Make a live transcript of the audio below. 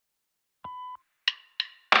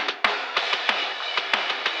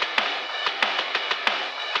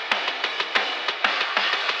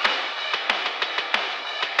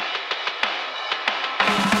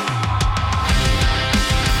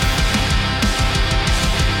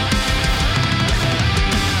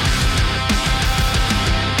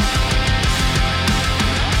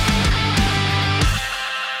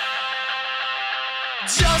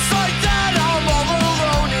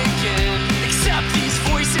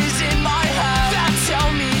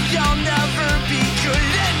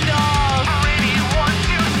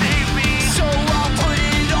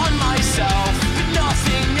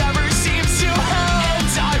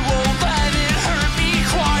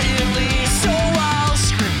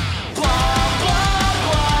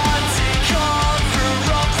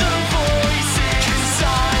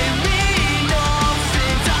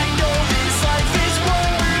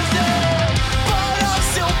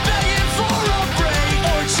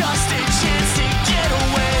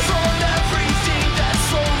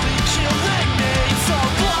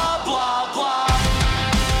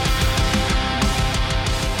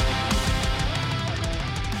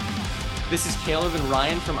Caleb and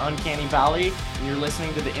Ryan from Uncanny Valley, and you're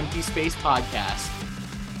listening to the Empty Space Podcast.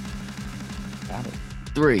 Got it.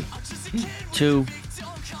 3, 2,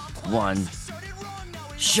 1.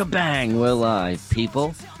 Shebang, we're live,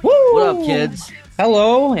 people. Woo! What up, kids?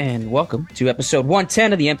 Hello, and welcome to episode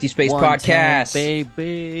 110 of the Empty Space Podcast.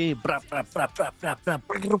 Baby.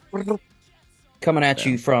 Coming at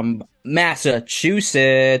you from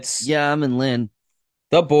Massachusetts. Yeah, I'm in Lynn.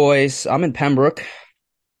 The boys. I'm in Pembroke.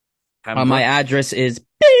 My address is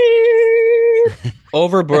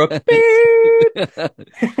Overbrook.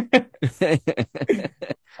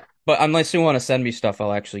 But unless you want to send me stuff,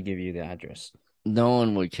 I'll actually give you the address. No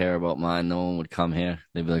one would care about mine. No one would come here.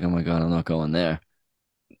 They'd be like, oh my God, I'm not going there.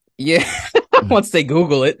 Yeah, once they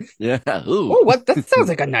Google it. Yeah. Ooh. Oh, what? That sounds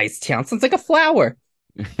like a nice town. Sounds like a flower.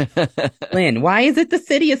 Lynn, why is it the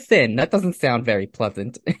city of sin? That doesn't sound very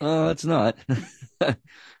pleasant. Oh, it's not.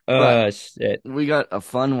 Shit. We got a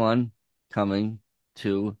fun one coming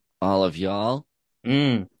to all of y'all.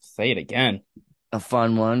 Say it again. A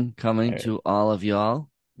fun one coming to all of y'all.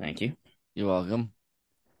 Thank you. You're welcome.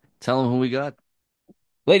 Tell them who we got.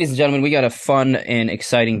 Ladies and gentlemen, we got a fun and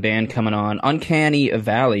exciting band coming on. Uncanny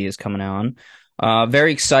Valley is coming on.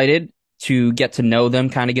 Very excited to get to know them,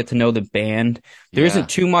 kind of get to know the band. There isn't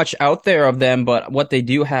too much out there of them, but what they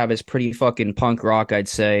do have is pretty fucking punk rock, I'd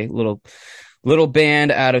say. Little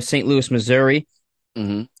band out of St. Louis, Missouri.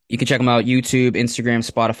 Mm-hmm. You can check them out, YouTube, Instagram,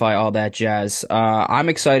 Spotify, all that jazz. I'm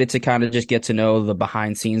excited to kind of just get to know the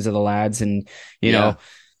behind scenes of the lads and, you know,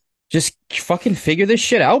 just fucking figure this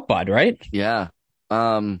shit out, bud, right? Yeah.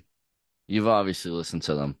 You've obviously listened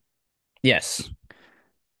to them. Yes.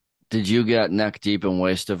 Did you get neck deep in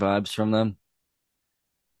Waster vibes from them?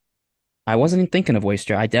 I wasn't even thinking of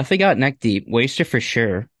Waster. I definitely got neck deep. Waster for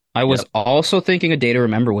sure. I was also thinking A Day to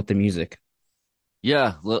Remember with the music.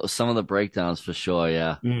 Yeah, some of the breakdowns for sure.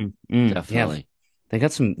 Yeah, definitely. Yeah. They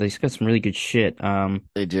got some really good shit.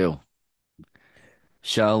 They do.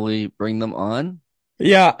 Shall we bring them on?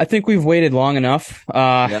 Yeah, I think we've waited long enough.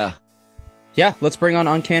 Yeah, let's bring on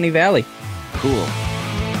Uncanny Valley. cool.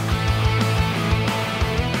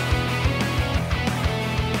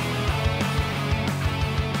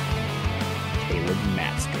 Caleb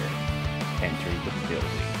Matsker entered the building.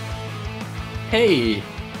 Hey!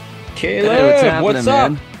 Caleb, Hey, what's happening, what's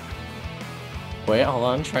up? man? Wait, hold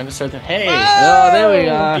on, trying to start the... Hey! Oh, there we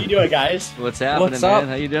How are. you doing, guys? What's happening, What's man? up?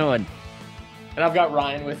 How you doing? And I've got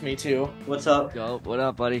Ryan with me, too. What's up? Yo, what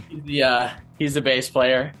up, buddy? He's the bass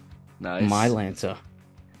player. Nice. My Lanta.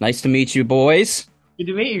 Nice to meet you, boys. Good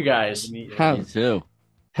to meet you guys. How- Me too.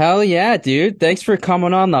 Hell yeah, dude. Thanks for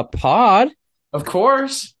coming on the pod. Of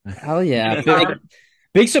course. Hell yeah.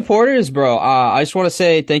 Big supporters, bro. I just want to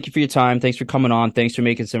say thank you for your time. Thanks for coming on. Thanks for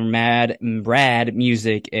making some rad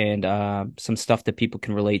music and some stuff that people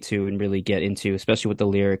can relate to and really get into, especially with the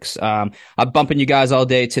lyrics. I'm bumping you guys all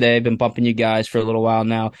day today. Been bumping you guys for a little while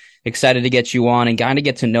now. Excited to get you on and kind of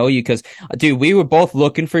get to know you because, dude, we were both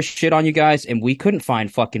looking for shit on you guys and we couldn't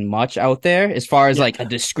find fucking much out there as far as like a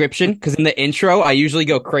description. Because in the intro, I usually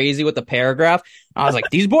go crazy with the paragraph. I was like,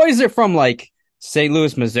 these boys are from like St.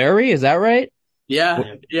 Louis, Missouri. Is that right?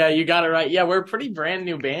 Yeah, you got it right. Yeah, we're a pretty brand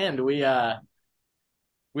new band.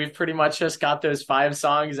 We've pretty much just got those 5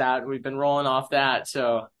 songs out and we've been rolling off that.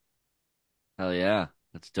 So, Hell yeah,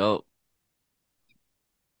 that's dope.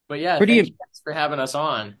 but yeah, Pretty- thank you guys for having us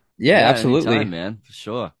on. Yeah, absolutely. anytime, man, for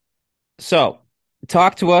sure. So,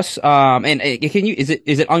 talk to us. And can you? Is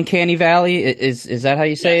it Uncanny Valley? Is that how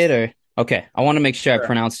you say Yes. it? Or okay, I want to make sure I Sure.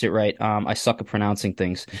 pronounced it right. I suck at pronouncing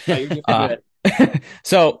things. Yeah, you're doing Uh, good.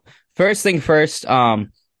 So first thing first,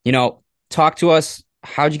 talk to us.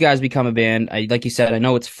 How'd you guys become a band? Like you said, I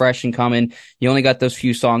know it's fresh and coming. You only got those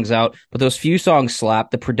few songs out, but those few songs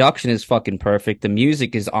slap. The production is fucking perfect. The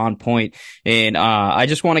music is on point, and I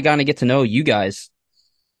just want to kind of get to know you guys.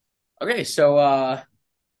 Okay, so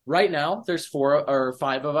right now there's 4 or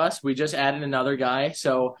 5 of us. We just added another guy.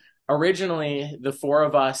 So originally the 4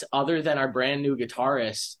 of us, other than our brand new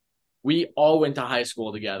guitarist, we all went to high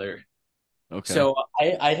school together. Okay. So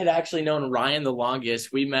I had actually known Ryan the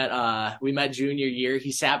longest. We met junior year.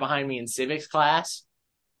 He sat behind me in civics class.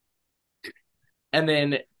 And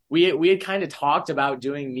then we had kind of talked about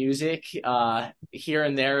doing music here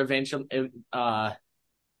and there eventually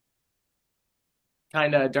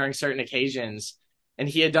kind of during certain occasions. And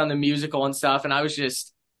he had done the musical and stuff and I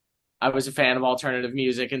was a fan of alternative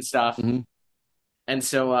music and stuff. Mhm. And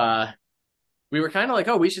so we were kind of like,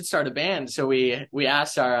 oh, we should start a band. So we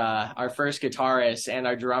asked our first guitarist and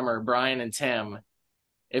our drummer, Brian and Tim,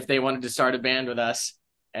 if they wanted to start a band with us.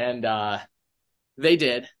 And they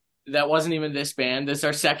did. That wasn't even this band. This is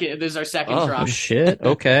our second Oh drop. shit.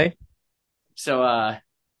 Okay. So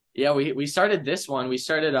yeah, we started this one. We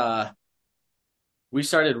started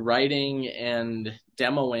writing and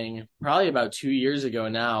demoing probably about 2 years ago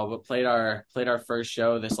now, but played our first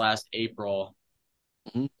show this last April.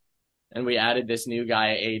 Mhm. And we added this new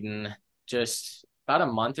guy, Aiden, just about a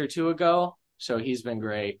month or two ago. So he's been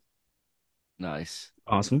great. Nice.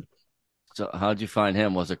 Awesome. So how'd you find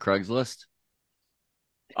him? Was it Craigslist?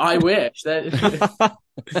 I wish that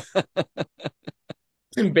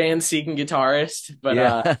band seeking guitarist, but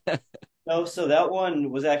Yeah. No, so that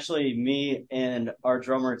one was actually me and our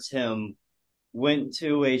drummer Tim went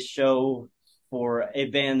to a show for a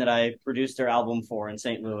band that I produced their album for in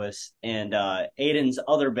St. Louis, and Aiden's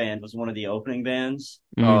other band was one of the opening bands.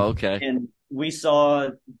 Oh, okay. And we saw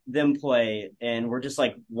them play, and we're just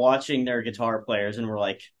like watching their guitar players, and we're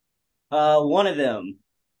like, one of them.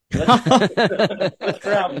 Let's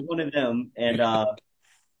grab one of them. And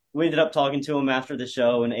we ended up talking to him after the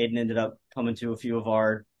show, and Aiden ended up coming to a few of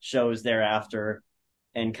our shows thereafter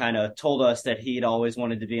and kind of told us that he'd always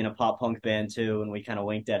wanted to be in a pop punk band too. And we kind of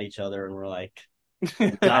winked at each other and we're like,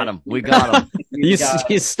 Got him. We got him. You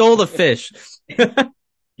stole the fish.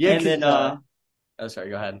 yeah. And then oh, sorry,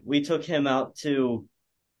 go ahead. we took him out to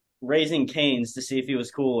Raising Cane's to see if he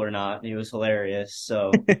was cool or not, and he was hilarious.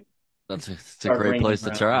 So It's a great place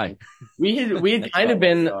to try. We had kind of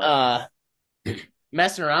been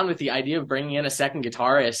messing around with the idea of bringing in a second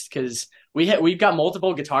guitarist because we've got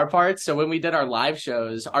multiple guitar parts. So when we did our live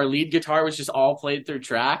shows, our lead guitar was just all played through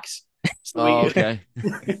tracks. So okay.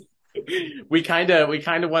 we kind of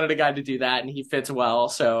wanted a guy to do that, and he fits well.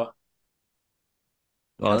 So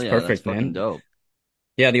That's perfect, that's man. Dope.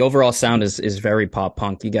 Yeah, the overall sound is very pop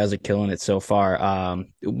punk. You guys are killing it so far.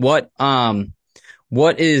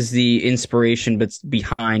 What is the inspiration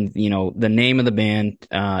behind, the name of the band,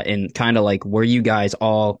 and kind of like where you guys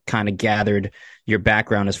all kind of gathered your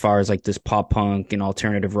background as far as like this pop punk and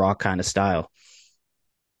alternative rock kind of style?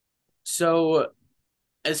 So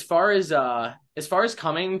as far as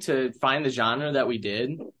coming to find the genre that we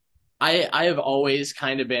did, I have always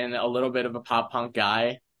kind of been a little bit of a pop punk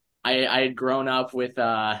guy. I had grown up with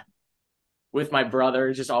my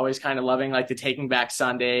brother, just always kind of loving like the Taking Back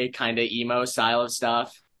Sunday kind of emo style of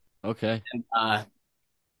stuff. Okay. And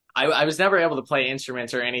I was never able to play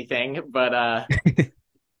instruments or anything, but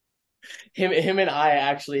him and I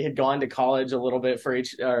actually had gone to college a little bit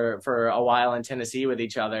for a while in Tennessee with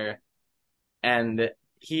each other, and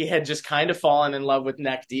he had just kind of fallen in love with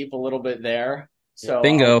Neck Deep a little bit there. So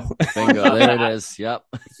Bingo. There it is. Yep.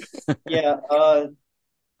 Yeah,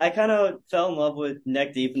 I kind of fell in love with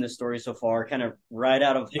Neck Deep in the story so far, kind of right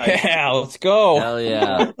out of high school. Yeah, let's go. Hell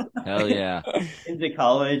yeah. Hell yeah. Into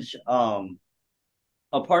college. A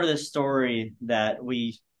part of the story that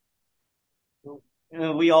we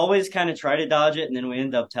always kind of try to dodge it, and then we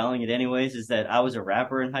end up telling it anyways, is that I was a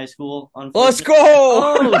rapper in high school. Let's go.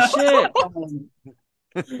 Oh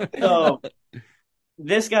shit. So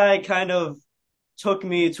this guy kind of took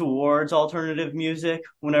me towards alternative music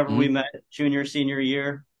whenever we met senior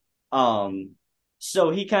year. So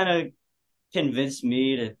he kind of convinced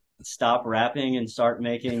me to stop rapping and start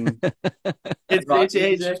making it's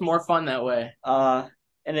just more fun that way. And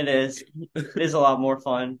it is a lot more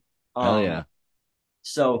fun. Hell yeah.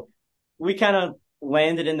 So we kind of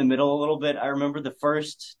landed in the middle a little bit. I remember the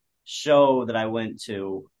first show that I went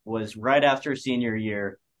to was right after senior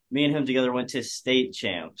year. Me and him together went to State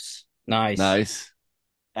Champs. Nice.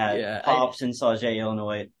 At Pops in Sauget,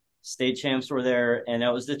 Illinois. State Champs were there, and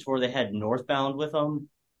that was the tour they had Northbound with them.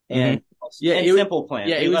 And Simple Plan.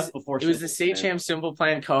 Yeah, it was the State Champs Simple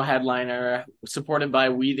Plan co-headliner, supported by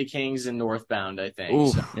We the Kings and Northbound, I think.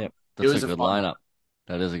 Ooh, so, that's a good lineup.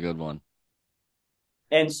 That is a good one.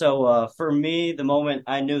 And so for me, the moment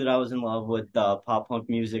I knew that I was in love with pop punk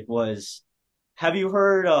music was, have you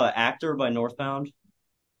heard Actor by Northbound?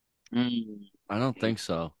 I don't think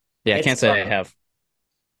so. Yeah, I can't say I have.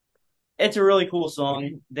 It's a really cool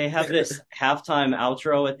song. They have this halftime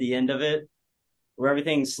outro at the end of it where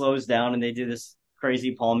everything slows down and they do this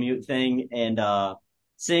crazy palm mute thing. And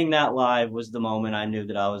seeing that live was the moment I knew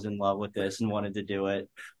that I was in love with this and wanted to do it.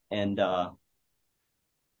 And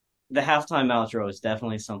the halftime outro is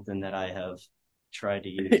definitely something that I have tried to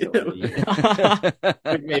use over the years.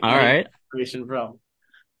 All right. From.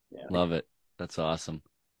 Yeah. Love it. That's awesome.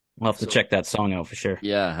 We'll have to check that song out for sure.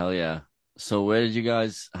 Yeah, hell yeah. So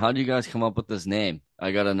how did you guys come up with this name?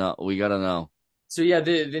 We gotta know. So yeah,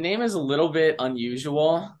 the name is a little bit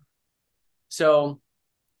unusual. So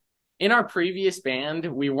in our previous band,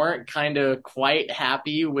 we weren't kind of quite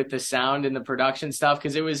happy with the sound and the production stuff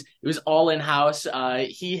because it was all in-house.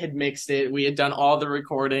 He had mixed it. We had done all the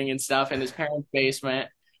recording and stuff in his parents' basement,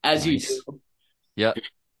 as you do. Yep.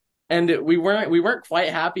 And we weren't quite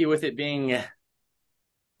happy with it being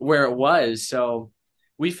where it was. So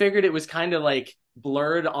we figured it was kind of like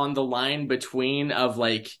blurred on the line between of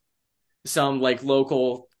like some like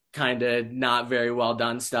local kind of not very well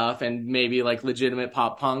done stuff and maybe like legitimate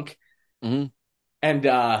pop punk. Hmm. And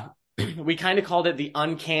we kind of called it the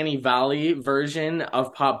Uncanny Valley version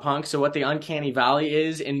of pop punk. So what the Uncanny Valley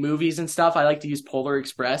is in movies and stuff, I like to use Polar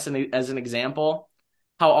Express as an example.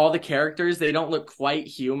 How all the characters, they don't look quite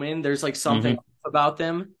human. There's like something Mhm. about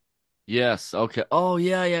them. Yes. Okay. Oh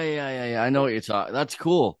yeah, yeah, yeah, yeah, yeah. I know what you're talking. That's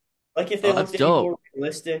cool. Like if they Oh, that's looked any dope. more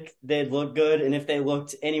realistic, they'd look good, and if they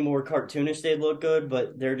looked any more cartoonish, they'd look good.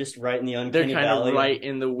 But they're just right in the They're uncanny kind of valley of right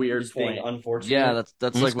in the weird just being point. Yeah, unfortunate. that's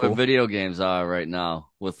That's like what cool. video games are right now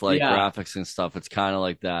with like Yeah. graphics and stuff. It's kind of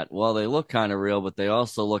like that. Well, they look kind of real, but they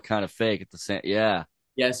also look kind of fake at the same. Yeah.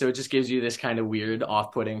 Yeah, so it just gives you this kind of weird,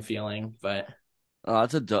 off-putting feeling. But Oh,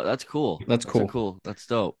 that's cool. That's cool. That's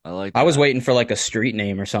dope. I like I was that. waiting for like a street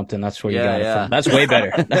name or something. That's where you got it from. Yeah, That's way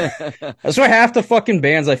better. yeah. That's where half the fucking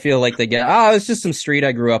bands I feel like they get. Oh, it's just some street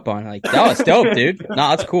I grew up on. Like, oh, it's dope, dude. No,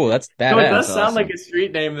 that's cool. That's no, it badass. does That's sound like awesome. a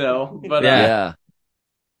street name though. But Yeah, Yeah.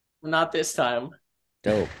 not this time.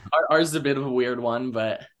 dope. Ours is a bit of a weird one,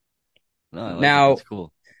 but No, I like it. Now, That's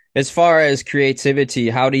cool. as far as creativity,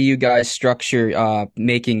 how do you guys structure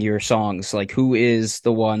making your songs? Like who is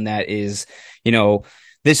the one that is, you know,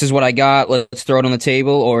 this is what I got, let's throw it on the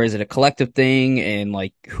table, or is it a collective thing and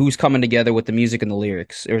like who's coming together with the music and the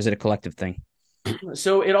lyrics, or is it a collective thing?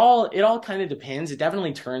 so it all kind of depends. It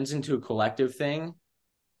definitely turns into a collective thing.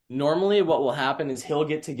 Normally what will happen is he'll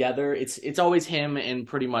get together. It's always him and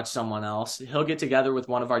pretty much someone else. He'll get together with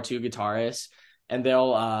one of our two guitarists and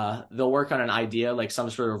they'll work on an idea like some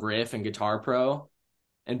sort of riff and Guitar Pro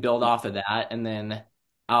and build off of that. And then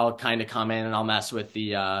I'll kind of come in and I'll mess with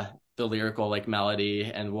the lyrical like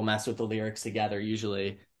melody and we'll mess with the lyrics together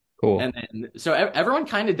usually. Cool. And then so everyone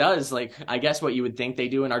kind of does like I guess what you would think they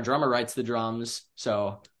do, and our drummer writes the drums.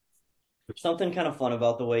 So Something kind of fun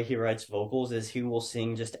about the way he writes vocals is he will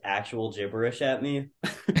sing just actual gibberish at me.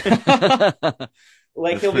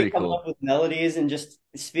 Like That's he'll be pretty coming cool. up with melodies and just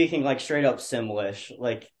speaking like straight up Simlish.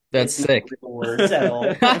 Like That's it's not sick. real words at all.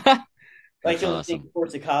 Like That's he'll sing awesome.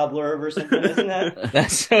 Ports a Cobbler or something, isn't that?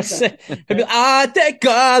 That's so sick. I'd be like, ah, take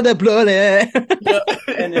all the bloody.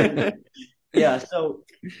 And then yeah, so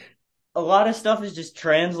a lot of stuff is just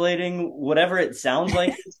translating whatever it sounds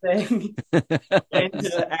like he's saying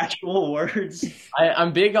into actual words.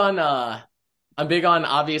 I'm big on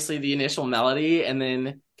obviously the initial melody and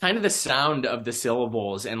then kind of the sound of the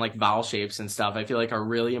syllables and like vowel shapes and stuff. I feel like are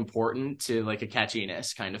really important to like a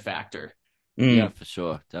catchiness kind of factor. Yeah, Mm. for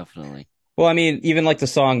sure. Definitely. Well, I mean, even like the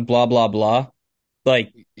song "Blah Blah Blah,"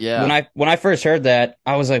 like Yeah. when I first heard that,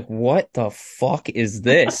 I was like, "What the fuck is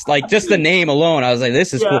this?" Like just the name alone, I was like,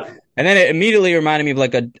 "This is cool." Yeah. And then it immediately reminded me of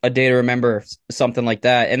like a Day to Remember, something like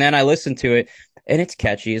that. And then I listened to it, and it's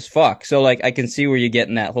catchy as fuck. So like I can see where you're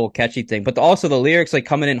getting that whole catchy thing, but also the lyrics like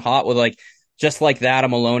coming in hot with like just like that,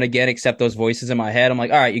 I'm alone again, except those voices in my head. I'm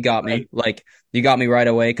like, all right, you got me. Right. Like you got me right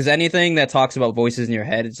away. Because anything that talks about voices in your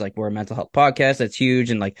head, it's like we're a mental health podcast. That's huge,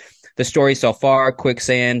 and like the story so far,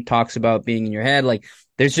 Quicksand talks about being in your head. Like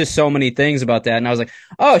there's just so many things about that. And I was like,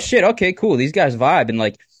 oh shit, okay, cool. These guys vibe. And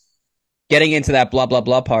like getting into that blah blah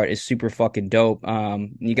blah part is super fucking dope.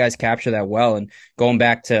 You guys capture that well. And going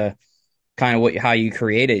back to kind of what how you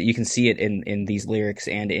create it, you can see it in these lyrics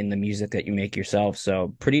and in the music that you make yourself.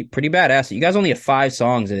 So pretty badass. You guys only have 5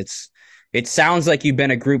 songs, and it sounds like you've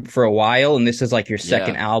been a group for a while, and this is like your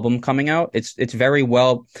second Yeah. album coming out. It's very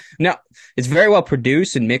well now. It's very well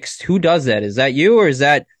produced and mixed. Who does that? Is that you or is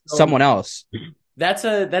that So someone else? that's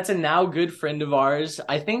a now good friend of ours.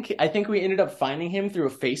 I think we ended up finding him through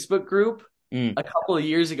a Facebook group Mm. a couple of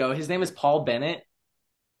years ago. His name is Paul Bennett.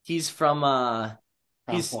 He's from Crown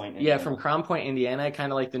Point, yeah, Indiana. from Crown Point, Indiana,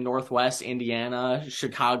 kind of like the Northwest Indiana,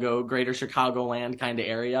 Chicago, greater Chicagoland kind of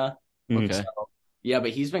area. Mm. Okay. Yeah, but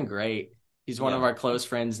he's been great. He's one of Yeah. our close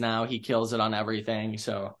friends now. He kills it on everything.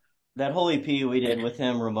 So That whole EP we did with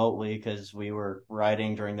him remotely because we were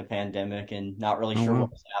writing during the pandemic and not really Oh, sure wow.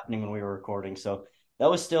 what was happening when we were recording. So that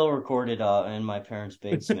was still recorded in my parents'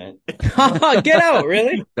 basement. Get out,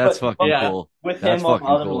 really? That's But fucking yeah, cool. with That's him on the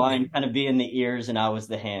fucking other cool. line, kind of being the ears and I was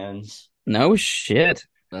the hands. No shit.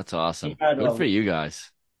 That's awesome. He had Good a for you guys.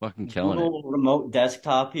 Fucking killing it. little remote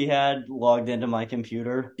desktop he had logged into my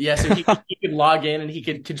computer. yeah. So he could log in and he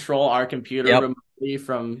could control our computer Yep. remotely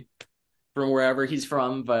from wherever he's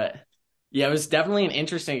from. But yeah, it was definitely an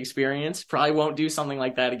interesting experience. Probably won't do something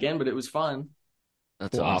like that again, but it was fun.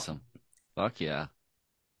 That's Wow. awesome. Fuck yeah.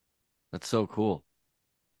 That's so cool.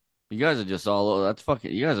 You guys are just all over. That's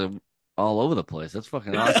fucking. You guys are all over the place. That's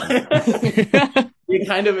fucking awesome. You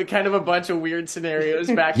kind of a bunch of weird scenarios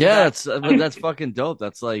back to Yeah, back. that's fucking dope.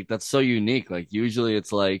 That's so unique. Like usually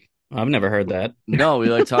it's like I've never heard that. no, we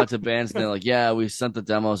like talk to bands and they're like, yeah, we sent the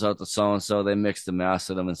demos out to so and so. They mixed and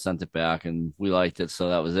mastered them and sent it back, and we liked it, so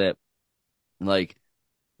that was it. Like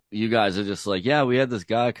you guys are just like, yeah, we had this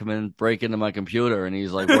guy come in, break into my computer, and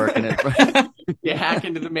he's like working it. You hack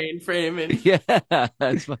into the mainframe and Yeah,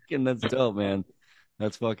 that's dope, man.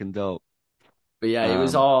 That's fucking dope. but yeah, it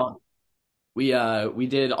was Um, all we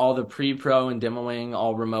did all the pre-pro and demoing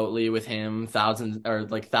all remotely with him, thousands or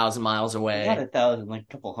like 1,000 miles Not away. 1,000, like a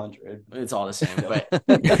couple hundred. It's all the same,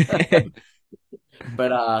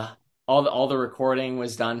 but all the recording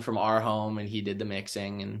was done from our home, and he did the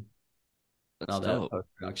mixing and That's all the dope.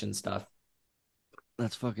 post-production stuff.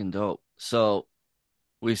 That's fucking dope. So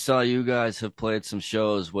we saw you guys have played some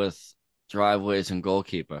shows with Driveways and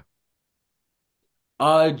Goalkeeper.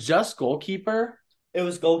 Just Goalkeeper. It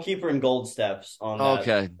was Goalkeeper and Gold Steps on that.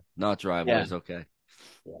 Okay, not Driveways. Okay.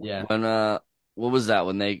 Yeah. When what was that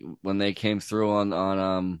when they came through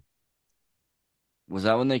on was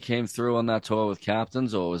that when they came through on that tour with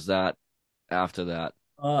Captains, or was that after that?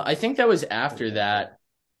 I think that was after that.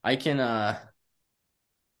 I can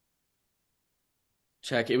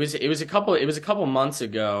check. It was a couple months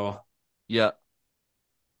ago. Yeah.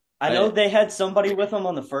 I know they had somebody with them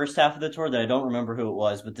on the first half of the tour that I don't remember who it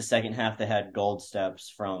was, but the second half they had Gold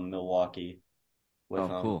Steps from Milwaukee with Oh,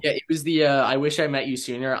 them. cool. Yeah, it was the I Wish I Met You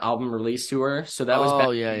Sooner album release tour. So that was Oh, back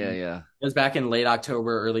yeah, in, yeah, yeah. It was back in late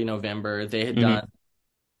October, early November. They had done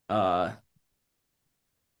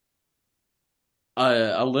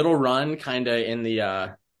a little run kind of in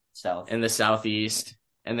the South. southeast,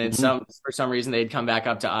 and then Mhm. for some reason they'd come back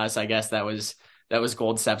up to us. I guess that was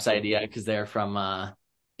Gold Steps' idea because they're from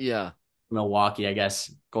Yeah. Milwaukee. I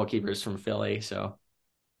guess Goalkeeper's from Philly, so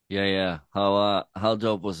Yeah, yeah. How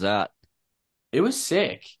dope was that? it was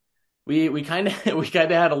sick. We kind of we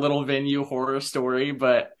kind of had a little venue horror story,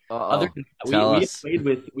 but other Uh-oh. than that, Tell we us.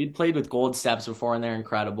 we'd played with Gold Steps before, and they're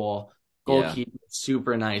incredible. Yeah. Goalkeeper,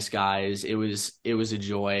 super nice guys. It was a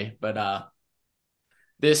joy, but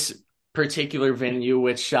this particular venue,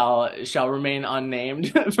 which shall remain unnamed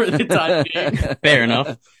for the time being. Fair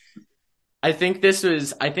enough. I think this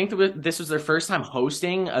was their first time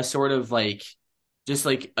hosting a sort of like just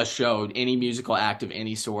like a show, any musical act of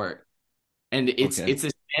any sort. And it's Okay. it's a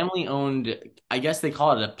family owned, I guess they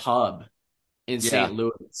call it a pub in Yeah. St.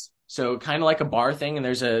 Louis. So kind of like a bar thing, and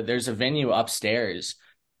there's a venue upstairs.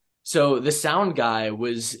 So the sound guy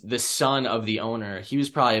was the son of the owner. He was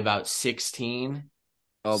probably about 16.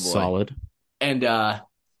 Oh boy. Solid. And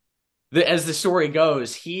as the story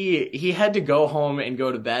goes, he had to go home and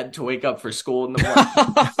go to bed to wake up for school in the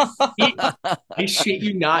morning. I shit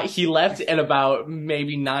you not, he left at about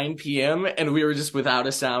maybe 9 p.m. and we were just without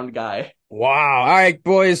a sound guy. Wow. All right,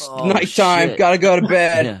 boys. Oh, Nighttime. shit. Gotta go to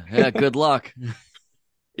bed. Yeah, good luck.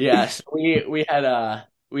 Yeah, so we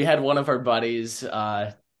had one of our buddies,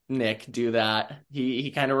 Nick, do that.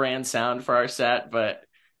 He kind of ran sound for our set, but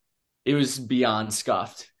it was beyond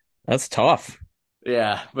scuffed. That's tough.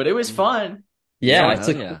 Yeah, but it was fun. Yeah, Yeah, it's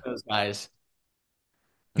hell a, yeah. Those guys.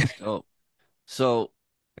 That's dope. So,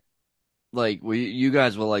 like, you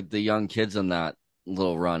guys were like the young kids on that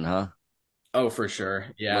little run, huh? Oh, for sure.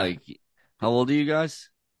 Yeah. Like, how old are you guys?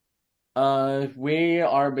 We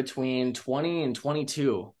are between 20 and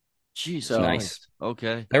 22. Jeez, So- Christ.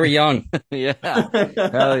 Okay. very young. Yeah.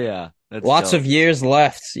 Hell yeah. That's Lots dope. of years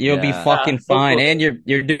left. You'll be Yeah. fucking fine, hopefully. and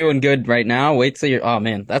you're doing good right now. Wait till you're. Oh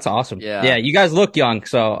man, that's awesome. Yeah. You guys look young,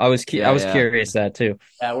 so I was Yeah, yeah. curious that too.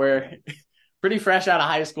 Yeah, we're pretty fresh out of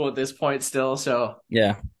high school at this point still, so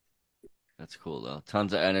Yeah. That's cool though.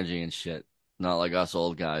 Tons of energy and shit. Not like us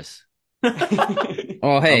old guys.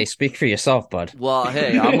 Oh hey, speak for yourself, bud. Well,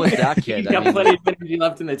 hey, I'm with that you kid. got I mean, plenty of energy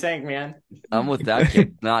left in the tank, man. I'm with that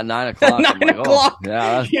kid. Not 9 o'clock. I'm 9 like, o'clock.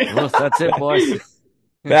 Oh, yeah, that's it, boys.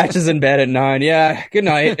 Batch is in bed at 9. Yeah. Good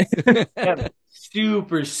night.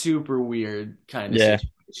 Super, super weird kind of Yeah.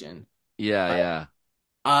 situation. Yeah.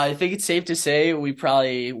 I think it's safe to say we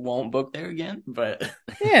probably won't book there again, but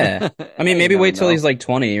Yeah. I mean, You maybe never wait till know. he's like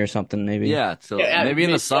 20 or something. Maybe. Yeah, so Yeah, maybe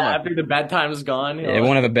in the summer. after the bedtime's gone. Yeah, it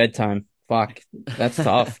won't have a bedtime. Fuck. That's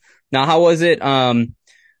tough. Now, how was it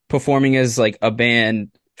performing as like a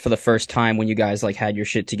band for the first time when you guys like had your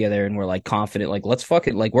shit together and were like confident, like let's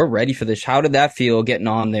fucking like we're ready for this. How did that feel getting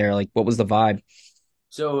on there? Like what was the vibe?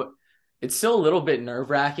 So it's still a little bit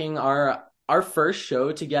nerve-wracking. Our first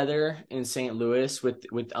show together in St. Louis with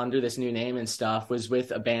under this new name and stuff was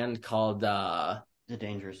with a band called The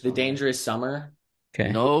Dangerous. The Dangerous Summer.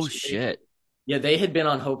 Okay. No shit. Yeah, they had been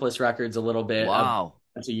on Hopeless Records a little bit Wow.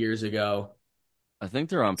 bunch of years ago. I think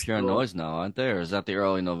they're on Pure So Noise now, aren't they? Or is that the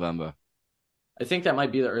early November? I think that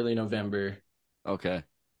might be the early November. Okay.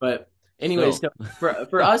 But anyways, Still, so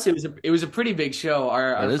for us, it was a pretty big show. Our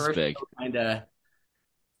that our is first big. show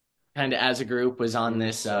kind of as a group was on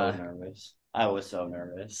this. So nervous. I was so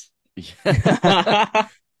nervous.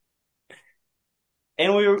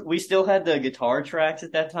 And we still had the guitar tracks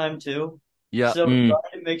at that time too. Yeah. So Mm.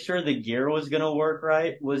 trying to make sure the gear was gonna work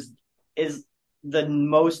right is the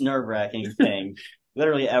most nerve-wracking thing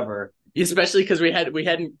literally ever. Especially because we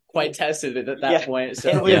hadn't quite tested it at that Yeah. point. And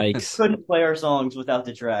So we Yikes. couldn't play our songs without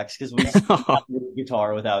the tracks because we just couldn't play the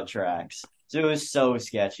guitar without tracks. So it was so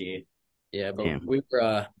sketchy. yeah, but Damn.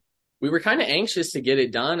 we were kind of anxious to get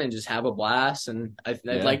it done and just have a blast. And I'd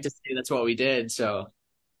Yeah. like to say that's what we did. So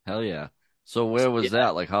Hell yeah. So where was Yeah.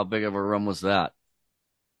 that? Like, how big of a room was that?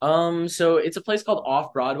 so it's a place called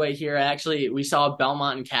Off Broadway here. Actually, we saw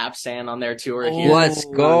Belmont and Capstan on their tour here. Let's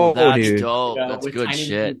go, That's dude. dope. That's With good tiny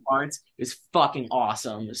shit. moving parts. It was fucking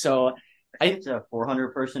awesome. So It's a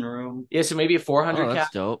 400-person room. yeah, so maybe a 400 Oh, cap,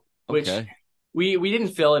 that's dope. which Okay. we didn't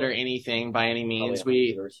fill it or anything by any Probably means.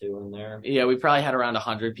 100 or two in there. We probably had around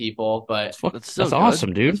 100 people, but That's still That's good.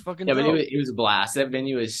 awesome, dude. That's fucking yeah, but dope. it was a blast. That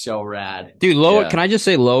venue is so rad. Dude, lower. Yeah. Can I just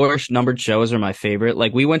say lower numbered shows are my favorite?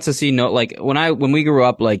 Like we went to see like when we grew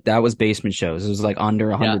up, like that was basement shows. It was like under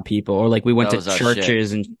 100 people, or like we went That to was our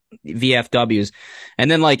churches and VFWs, and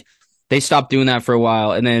then like they stopped doing that for a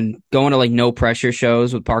while, and then going to like no pressure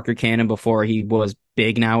shows with Parker Cannon before he was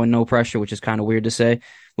big now in no pressure, which is kind of weird to say.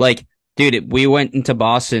 Like, dude, we went into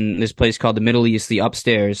Boston, this place called the Middle East, the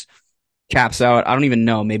Upstairs. Caps out, I don't even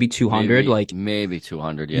know, maybe 200, like maybe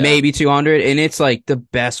 200. Yeah. maybe 200, and it's like the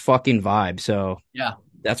best fucking vibe. So Yeah.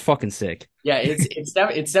 that's fucking sick. Yeah, it's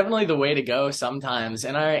definitely the way to go sometimes.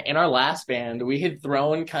 In our last band, we had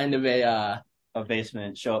thrown kind of a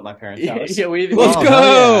basement show at my parents' house. Let's Oh,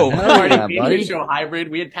 go! hell yeah. Hell yeah, party buddy. show hybrid.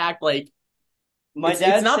 We had packed like My it's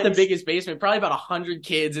dad not said the he- biggest basement, probably about 100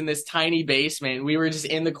 kids in this tiny basement. We were just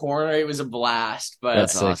in the corner. It was a blast. But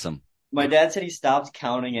That's sick. awesome. My dad said he stopped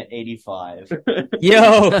counting at 85.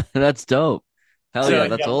 Yo, That's dope. Hell So, yeah,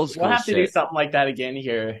 that's old school We'll have to do shit. something like that again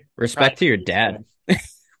here. respect to your dad.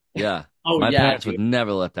 Yeah. Oh My yeah, parents dude. would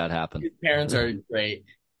never let that happen. His parents are great.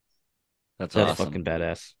 That's That's awesome. fucking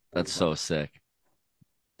badass. That's so sick.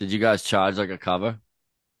 Did you guys charge like a cover?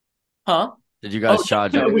 Huh? Did you guys Oh,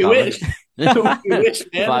 charge like a we cover? wish. We wish,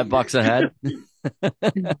 man. $5 a head?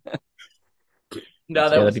 No,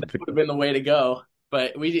 that Yeah, would that'd be have been the way to go.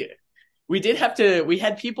 But we did have to. We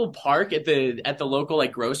had people park at the local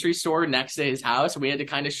like grocery store next to his house. We had to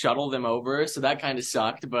kind of shuttle them over, so that kind of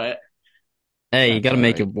sucked. But Hey, you got to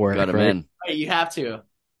make Alright. it work, Got 'em right? in. hey, you have to.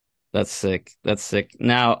 That's sick. That's sick.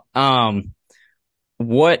 Now,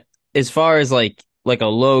 what as far as like a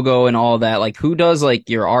logo and all that, like who does like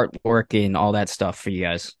your artwork and all that stuff for you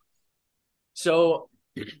guys? So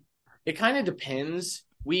it kind of depends.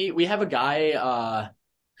 We have a guy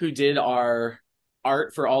who did our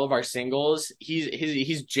art for all of our singles.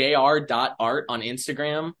 He's jr.art on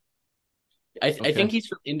Instagram. I Okay. think he's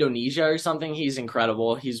from Indonesia or something. He's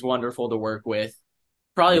incredible. He's wonderful to work with.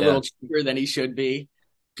 Probably a Yeah. little cheaper than he should be.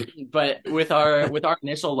 But with our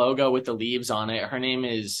initial logo with the leaves on it, her name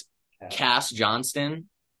is Cass Johnston.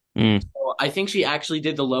 Mm. So I think she actually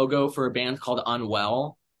did the logo for a band called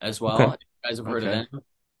Unwell as well. Okay. You guys have heard Okay. of them.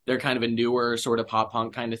 They're kind of a newer sort of pop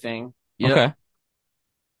punk kind of thing. Yeah. Okay.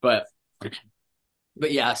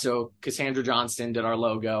 But yeah, so Cassandra Johnston did our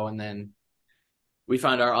logo, and then we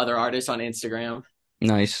found our other artists on Instagram.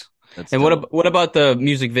 Nice. That's And dope. what about the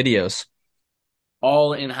music videos?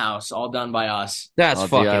 All in house, all done by us. That's All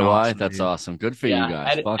fucking DIY? awesome. That's dude. awesome. Good for Yeah, you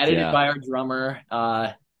guys. Fuck edited yeah. by our drummer.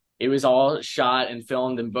 It was all shot and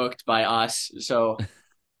filmed and booked by us. So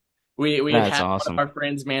we That's had awesome. one of our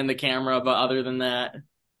friends man the camera, but other than that,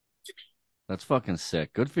 That's fucking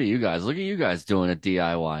sick. Good for you guys. Look at you guys doing it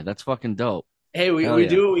DIY. That's fucking dope. hey, we Hell yeah.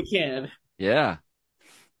 do what we can. Yeah.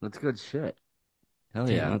 That's good shit. Hell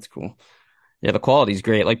Yeah, yeah. that's cool. Yeah, the quality's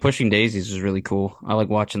great. Like Pushing Daisies was really cool. I like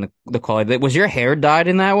watching the quality. Was your hair dyed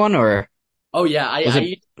in that one or? Oh yeah, Was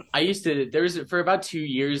it- I used to. There was for about 2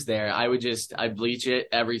 years there. I bleach it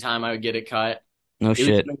every time I would get it cut. No It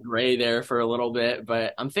shit. was gray there for a little bit,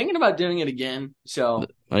 but I'm thinking about doing it again. So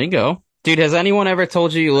There you go. Dude, has anyone ever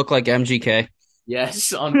told you look like MGK?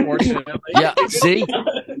 yes, unfortunately. Yeah, see?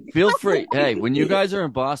 Feel free. Hey, when you guys are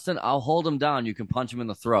in Boston, I'll hold him down. You can punch him in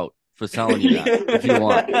the throat for telling you that if you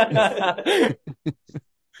want.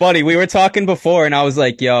 Buddy, we were talking before and I was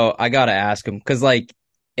like, yo, I gotta ask him. Cause like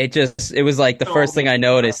it was like the first thing I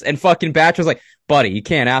noticed. And fucking Batch was like, buddy, you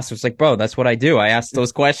can't ask. I was like, bro, that's what I do. I ask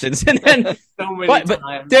those questions. And then, So many but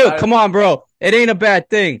times. dude, come on, bro. It ain't a bad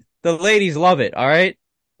thing. The ladies love it. All right.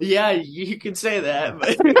 Yeah, you could say that,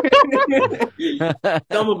 but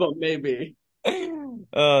some of them maybe.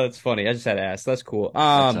 Oh, it's funny. I just had to ask. That's cool.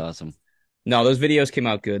 That's awesome. No, those videos came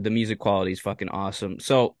out good. The music quality is fucking awesome.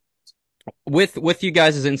 So with you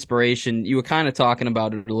guys' inspiration, you were kind of talking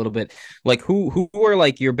about it a little bit. Like who are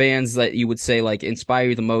like your bands that you would say like inspire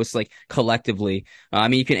you the most, like collectively? I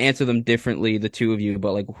mean, you can answer them differently, the two of you,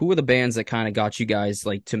 but like who are the bands that kind of got you guys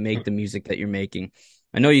like to make the music that you're making?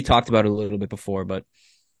 I know you talked about it a little bit before, but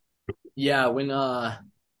Yeah,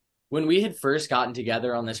 when we had first gotten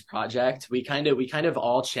together on this project, we kind of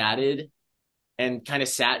all chatted and kind of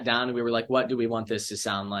sat down and we were like, what do we want this to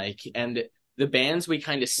sound like? And the bands we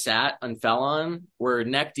kind of sat and fell on were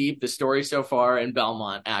Neck Deep, The Story So Far, and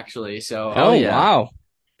Belmont, actually. So Oh, yeah. wow.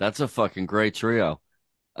 That's a fucking great trio.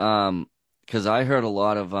 Because I heard a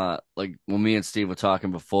lot of like when me and Steve were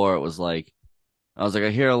talking before, it was like I was like, I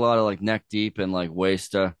hear a lot of like Neck Deep and like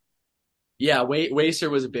Waster. yeah, Waster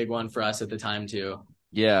was a big one for us at the time too.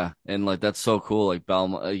 Yeah, and like that's so cool. Like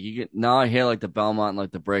Belmont, you get now I hear like the Belmont and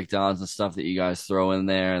like the breakdowns and stuff that you guys throw in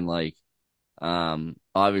there, and like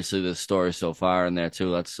obviously the story so far in there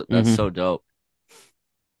too. That's Mhm. so dope.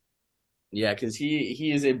 Yeah, because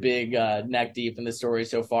he is a big Neck Deep in The Story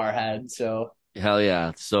So Far head. So Hell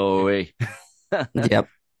yeah. So Yep.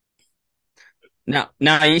 Now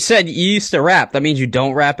you said you used to rap. That means you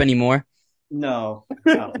don't rap anymore? No,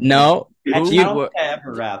 no. No. Actually, You- I don't think I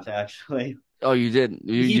ever rapped. Actually, oh, you didn't.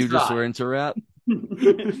 You He's just right. were into rap.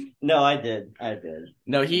 no, I did. I did.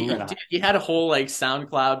 no, Ooh. dude, he had a whole like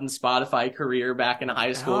SoundCloud and Spotify career back in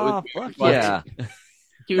high school. It was Oh very fuck funny. yeah.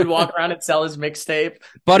 He would walk around and sell his mixtape.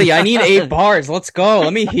 buddy, I need 8 bars. Let's go.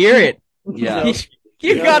 Let me hear it. Yeah.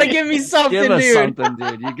 You gotta give me something, Give us dude. something,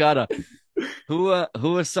 dude. You gotta. Who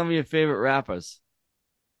are some of your favorite rappers?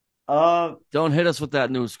 Uh, Don't hit us with that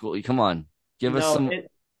new school. Come on, give us no, some.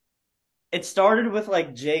 it started with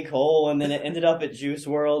like J. Cole, and then it ended up at Juice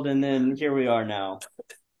World, and then here we are now.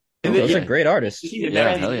 And Those then- are great artists.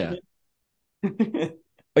 Yeah, hell yeah.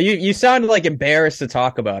 But you sounded like embarrassed to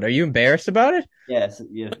talk about it. Are you embarrassed about it? Yes,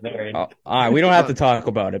 yes, very. Oh, all right, we don't have to talk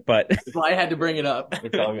about it, but So I had to bring it up.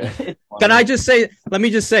 It's all good. It's can fine. I just say, let me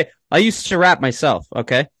just say, I used to rap myself,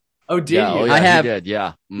 okay? Oh, did Yeah, you? oh yeah, I have- he did.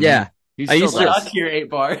 Yeah, Mhm. Yeah. He I still used to- does. Let's hear 8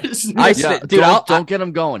 bars. I Yeah, spit, dude, don't get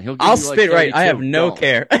him going. He'll give I'll you like spit right. I have 32. no Don't.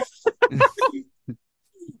 care.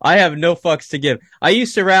 I have no fucks to give. I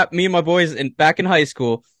used to rap, me and my boys back in high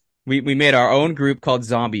school. We made our own group called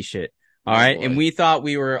Zombie Shit. All Oh, right. boy. And we thought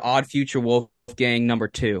we were Odd Future Wolfgang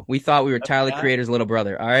 #2. We thought we were Tyler Okay. Creator's little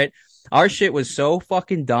brother. All right. Our shit was so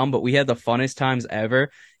fucking dumb, but we had the funnest times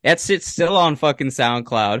ever. That shit's still on fucking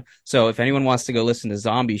SoundCloud. So if anyone wants to go listen to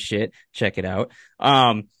Zombie Shit, check it out.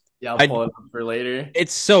 Yeah, I'll pull it up for later.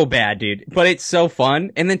 It's so bad, dude, but it's so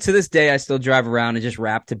fun. And then to this day, I still drive around and just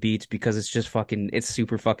rap to beats because it's just fucking, it's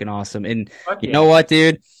super fucking awesome. And Fuck you yeah. know what,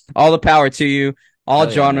 dude? All the power to you. All Hell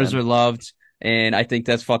yeah, genres man. are loved. And I think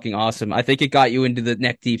that's fucking awesome. I think it got you into the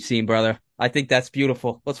Neck Deep scene, brother. I think that's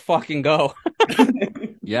beautiful. Let's fucking go.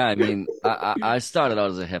 Yeah, I mean, I started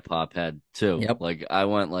out as a hip hop head too. Yep. Like I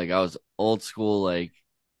was old school like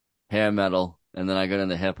hair metal, and then I got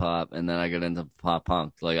into hip hop, and then I got into pop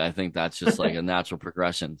punk. Like I think that's just like a natural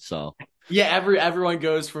progression. So Yeah, everyone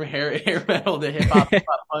goes from hair metal to hip hop to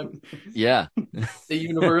pop punk. yeah, The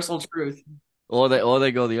universal truth. or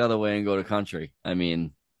they go the other way and go to country. I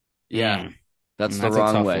mean, Yeah. that's the That's a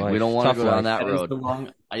wrong tough way. life. We don't want Tough to go down life. that That is road. the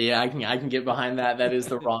wrong. Yeah, I can get behind that. That is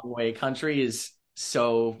the wrong way. Country is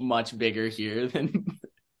so much bigger here than,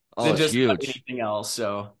 Oh, than it's just huge. anything else.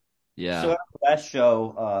 So Yeah. So at the last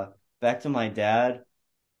show, back to my dad,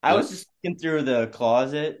 I was just looking through the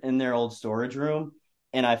closet in their old storage room,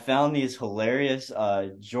 and I found these hilarious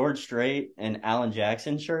George Strait and Alan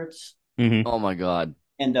Jackson shirts. Mhm. Oh my God.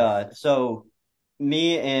 And so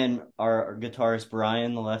me and our guitarist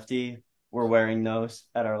Brian, the lefty, were wearing those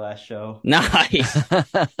at our last show. Nice.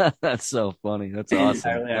 That's so funny. That's awesome.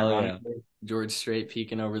 Entirely Hell yeah. ironically. George Strait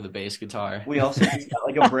peeking over the bass guitar. We also just got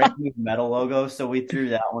like a brand new metal logo, so we threw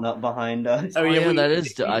that one up behind us. Oh, yeah, that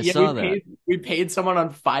is. I saw that. We paid someone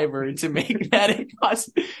on Fiverr to make that. It cost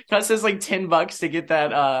us like $10 to get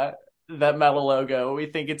that metal logo. We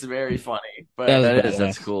think it's very funny, but That That was is.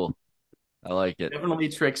 That's cool. I like it. definitely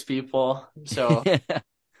tricks people. So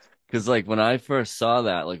Because like when I first saw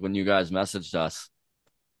that, like when you guys messaged us,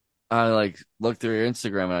 I like looked through your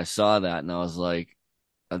Instagram and I saw that and I was like,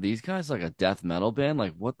 are these guys like a death metal band?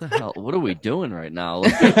 Like, what the hell? What are we doing right now?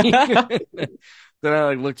 Like, then I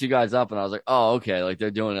like looked you guys up and I was like, oh, okay. Like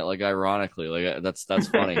they're doing it like ironically. Like that's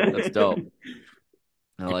funny. That's dope.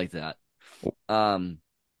 I like that.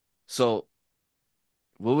 So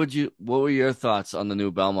what were your thoughts on the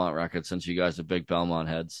new Belmont record since you guys are big Belmont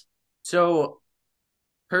heads? So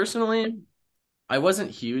personally, I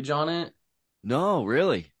wasn't huge on it. No,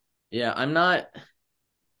 really. Yeah, I'm not.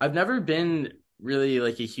 I've never been really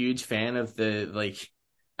like a huge fan of the like,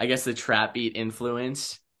 I guess the trap beat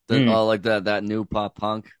influence. Oh, like that new pop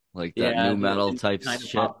punk, like that Yeah, new metal the type kind of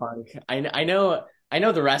shit. pop punk. I know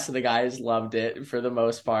the rest of the guys loved it for the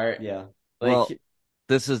most part. Yeah. Like, Well,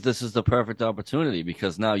 this is the perfect opportunity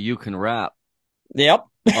because now you can rap Yep.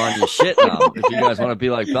 on your shit now. If you guys want to be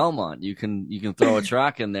like Belmont, you can throw a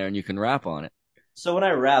track in there and you can rap on it. So when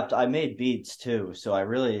I rapped, I made beats too. So I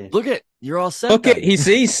really Look at you're all set. Look then. at he's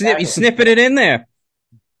snipping it in there.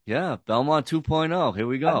 Yeah, Belmont 2.0. Here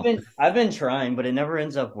we go. I've been trying, but it never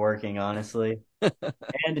ends up working, honestly.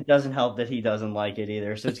 And it doesn't help that he doesn't like it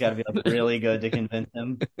either. So it's got to be like really good to convince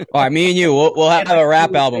him. All right, me and you, we'll have a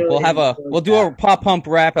rap album. Really We'll do a pop pump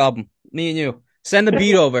rap album. Me and you. Send the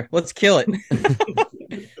beat over. Let's kill it.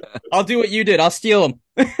 I'll do what you did. I'll steal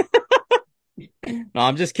them. No,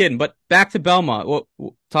 I'm just kidding. But back to Belmont.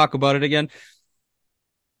 We'll talk about it again.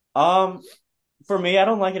 For me, I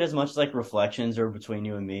don't like it as much as like Reflections or Between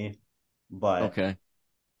You and Me, but Okay.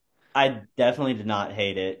 I definitely did not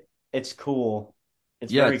hate it. It's cool.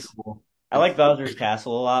 It's Yeah, very it's- cool. I like Bowser's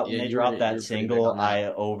Castle a lot. When Yeah, they you're dropped pretty that big single, on that. I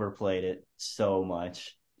overplayed it so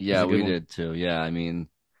much. Yeah, It's a good we one. did too. Yeah, I mean,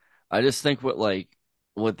 I just think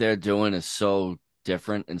what they're doing is so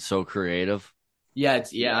different and so creative. yeah,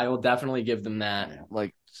 I will definitely give them that.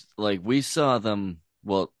 Like we saw them.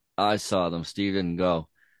 Well, I saw them. Steve didn't go.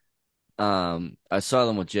 I saw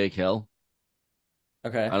them with Jake Hill.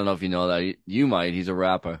 Okay. I don't know if you know that. You might. He's a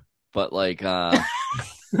rapper. But like, I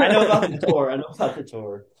know about the tour. I know about the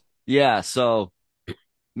tour. yeah. So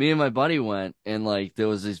me and my buddy went, and like there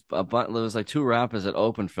was there was like two rappers that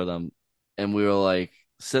opened for them, and we were like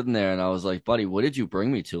sitting there, and I was like, buddy, what did you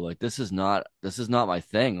bring me to? Like, this is not my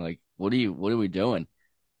thing. Like, what are we doing?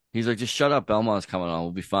 He's like, just shut up. Belmont's coming on.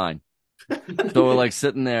 We'll be fine. So we're like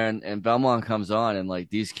sitting there and Belmont comes on and like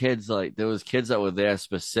these kids, like there was kids that were there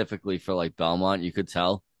specifically for like Belmont. You could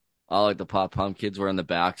tell all like the pop punk kids were in the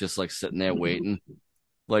back, just like sitting there waiting,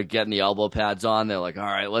 like getting the elbow pads on. They're like, all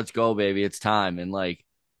right, let's go, baby. It's time. And like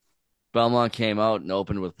Belmont came out and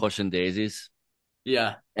opened with Pushing Daisies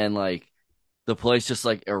Yeah. and like the place just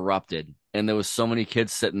like erupted. And there was so many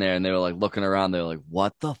kids sitting there and they were like looking around. They were like,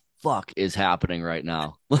 what the fuck is happening right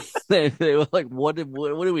now? They were like, what are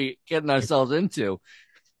we getting ourselves into?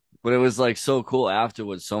 But it was like so cool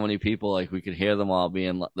afterwards. So many people, like we could hear them all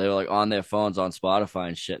being, they were like on their phones on Spotify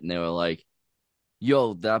and shit. And they were like,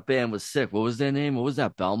 yo, that band was sick. What was their name? What was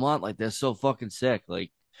that? Belmont? Like they're so fucking sick.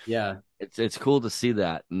 Like Yeah. it's cool to see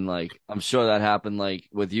that. And like, I'm sure that happened like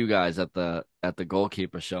with you guys at the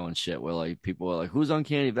goalkeeper show and shit where like people were like, who's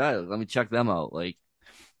Uncanny Valley? Let me check them out. Like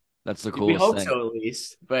that's the We coolest hope thing. so at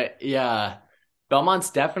least. But yeah,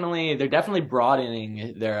 Belmont's they're definitely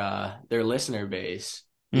broadening their listener base,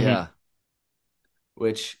 Yeah.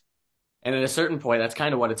 which and at a certain point that's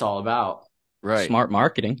kind of what it's all about. Right. Smart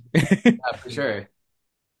marketing. Yeah, for sure.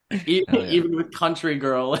 Hell yeah. Even with Country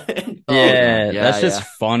Girl. Yeah, yeah, that's just yeah.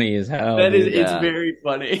 funny as hell. That is dude. it's Yeah. very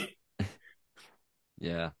funny.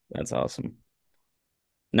 Yeah. That's awesome.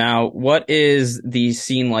 Now, what is the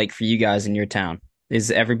scene like for you guys in your town?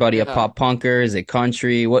 Is everybody a Yeah. pop punker? Is it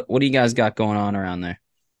country? What do you guys got going on around there?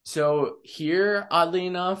 So here, oddly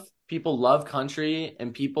enough, people love country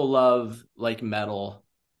and people love like metal.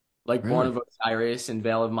 Like Born of Osiris and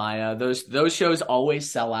Veil of Maya. Those shows always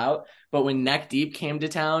sell out. But when Neck Deep came to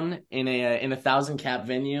town in a 1,000 cap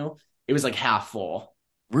venue, it was like half full.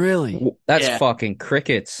 Really? That's Yeah. fucking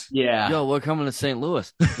crickets. Yeah. Yo, we're coming to St.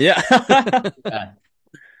 Louis. Yeah. Yeah.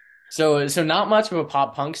 So not much of a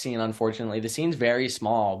pop punk scene, unfortunately. The scene's very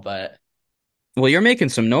small, but Well, you're making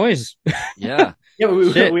some noise. Yeah. yeah,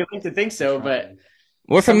 we Shit. like to think so, but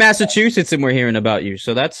We're from Massachusetts and we're hearing about you,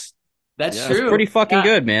 so that's that's Yeah. true. pretty fucking Yeah.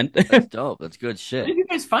 good, man. That's dope. That's good Where shit. did you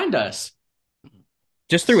guys find us?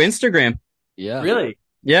 Just through Instagram. Yeah. Really?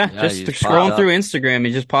 Yeah, Yeah, just you just scrolling popped through Instagram,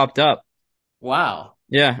 it just popped up. Wow.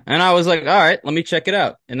 Yeah, and I was like, all right, let me check it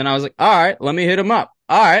out. And then I was like, all right, let me hit him up.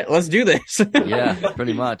 All right, let's do this. Yeah,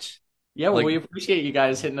 pretty much. Yeah, well, Like- we appreciate you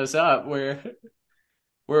guys hitting us up.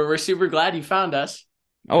 We're super glad you found us.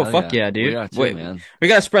 Oh, Hell fuck yeah, dude. We are too, Wait, man. we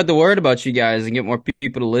gotta spread the word about you guys and get more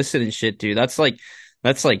people to listen and shit, dude. That's like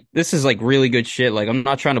This is like really good shit. Like, I'm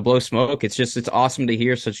not trying to blow smoke. It's awesome to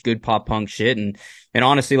hear such good pop punk shit. And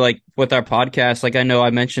honestly, like with our podcast, like I know I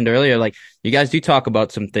mentioned earlier, like you guys do talk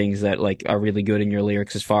about some things that like are really good in your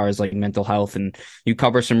lyrics as far as like mental health, and you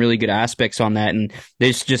cover some really good aspects on that. And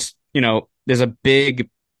there's just, there's a big,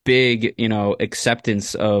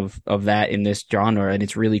 acceptance of that in this genre. And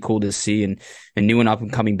it's really cool to see. And new and up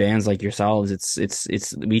and coming bands like yourselves,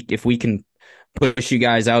 if we can push you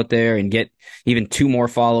guys out there and get even 2 more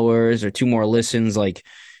followers or 2 more listens. Like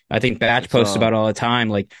I think Batch posts about all the time,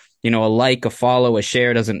 like, a follow, a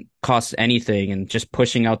share doesn't cost anything. And just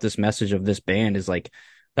pushing out this message of this band is like,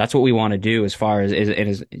 that's what we want to do as far as it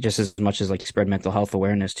is, just as much as like spread mental health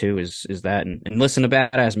awareness too, is that, and listen to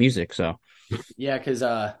badass music. So Yeah, because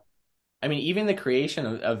I mean, even the creation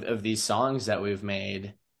of these songs that we've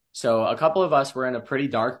made. So a couple of us were in a pretty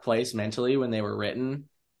dark place mentally when they were written,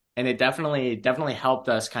 and it definitely helped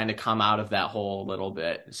us kind of come out of that hole a little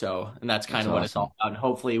bit. So, and that's kind of what it's all about. And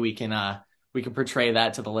hopefully we can portray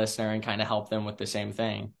that to the listener and kind of help them with the same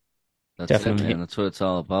thing. That's Definitely. it, man. That's what it's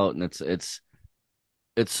all about. And it's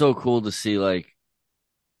so cool to see like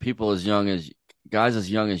people as young as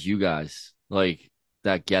you guys, like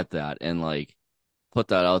that get that and like put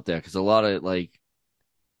that out there. Cause a lot of like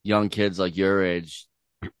young kids like your age,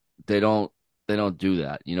 they don't do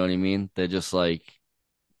that. You know what I mean? They're just like,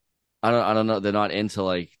 I don't know. They're not into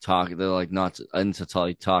like talking. They're like not into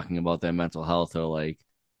like talking about their mental health, or like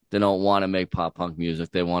they don't want to make pop punk music.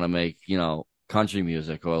 They want to make, country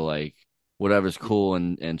music or like whatever's cool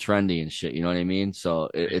and trendy and shit. You know what I mean? So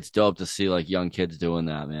it's dope to see like young kids doing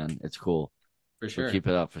that, man. It's cool. For sure. So keep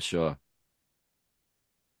it up for sure.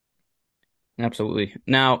 absolutely.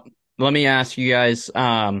 Now, let me ask you guys,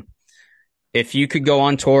 if you could go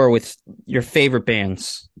on tour with your favorite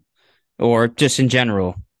bands or just in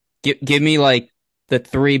general, give me like the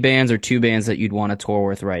 3 bands or 2 bands that you'd want to tour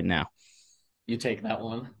with right now. You take that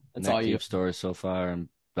one. That's Neck all you. Deep Story so far and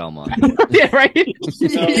Belmont. Yeah, right.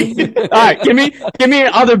 All right, give me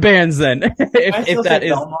other bands then. if that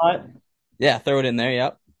is Belmont. Yeah, throw it in there.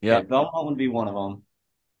 Yep. Yeah. Okay, Belmont would be one of them.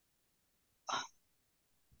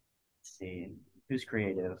 Let's see. Who's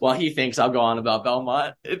creative? Well, he thinks I'll go on about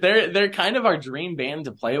Belmont. They're kind of our dream band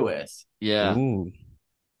to play with. Yeah. Ooh.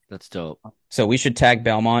 That's dope. So we should tag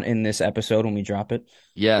Belmont in this episode when we drop it.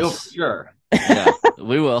 Yes. Oh, for sure. Yeah,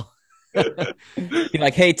 we will. Be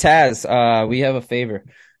like, hey Taz, we have a favor.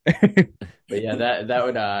 But yeah,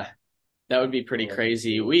 that would be pretty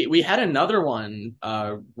crazy. We had another one,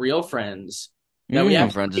 Real Friends. That we Real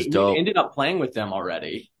actually Friends is we dope. ended up playing with them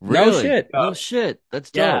already. No Really? shit. No shit.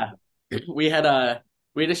 That's dope. Yeah, we had a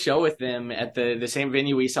show with them at the same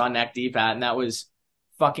venue we saw Neck Deep at, and that was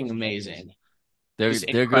fucking amazing.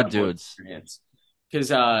 They're good dudes.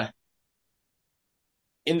 Because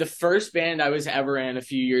in the first band I was ever in a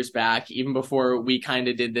few years back, even before we kind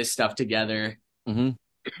of did this stuff together, Mm-hmm.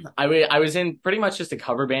 I was in pretty much just a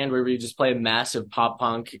cover band where we just play massive pop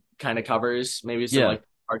punk kind of covers, maybe some like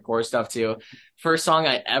hardcore stuff too. First song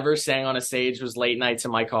I ever sang on a stage was Late Nights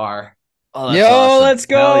in My Car. Oh, that's Yo, awesome. let's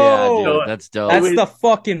go. Hell yeah, dude. That's dope. That's the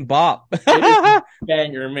fucking bop.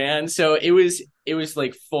 Banger, man. So it was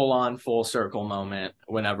like full on full circle moment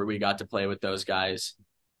whenever we got to play with those guys.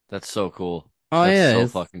 That's so cool. Oh That's yeah, so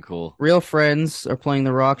it's- fucking cool. Real Friends are playing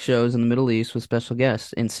the rock shows in the Middle East with special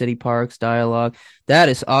guests in City Parks, Dialogue. That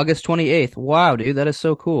is August 28th. Wow, dude, that is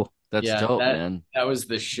so cool. That's Yeah, dope, man. That was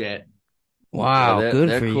the shit. Wow, Yeah, good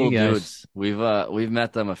they're for cool you guys. dudes. We've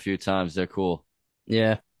met them a few times. They're cool.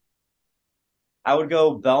 Yeah. I would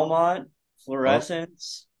go Belmont,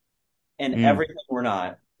 Fluorescence, and Everything We're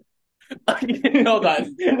Not.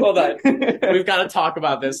 Hold on. We've got to talk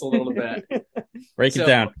about this a little bit. Break So- it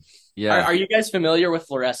down. Yeah. Are you guys familiar with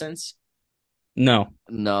Fluorescence? No.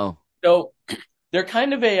 No. So they're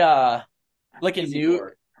kind of a like a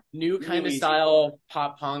Easycore. new kind of Easycore. style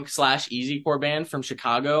pop punk / easycore band from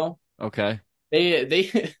Chicago. Okay.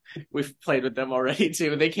 They we've played with them already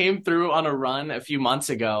too. They came through on a run a few months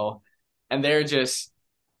ago, and they're just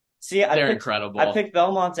See, they're incredible. I picked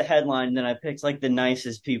Belmont to headline, and then I picked like the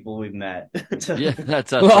nicest people we've met Yeah,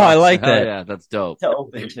 that's Well, I like Hell that. Yeah, that's dope. to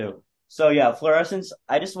open to. So yeah, Fluorescence.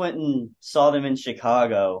 I just went and saw them in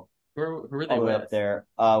Chicago, Who were they all the way with? up there,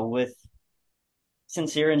 with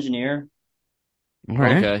Sincere Engineer. All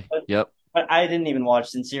right. Okay. Yep. But I didn't even watch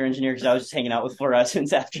Sincere Engineer because I was just hanging out with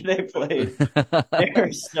Fluorescence after they played. They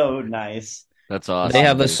were so nice. That's awesome. They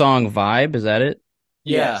have the dude. song Vibe, is that it?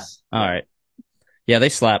 Yeah. Yes. All right. Yeah, they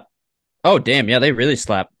slap. Oh, damn. Yeah, they really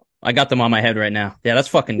slap. I got them on my head right now. Yeah, that's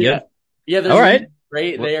fucking good. Yeah, they're All right.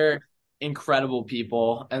 great. They're incredible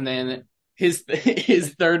people. And then his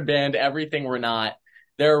third band, Everything We're Not,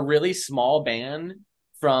 they're a really small band,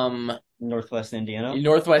 from Northwest Indiana.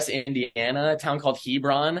 Northwest Indiana, a town called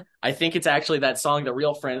Hebron. I think it's actually that song the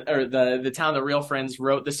Real Friend or the town the Real Friends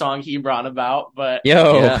wrote the song Hebron about. But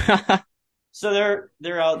Yo. Yeah. So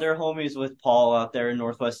they're out there homies with Paul out there in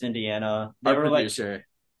Northwest Indiana. They our were like producer,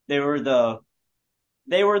 they were the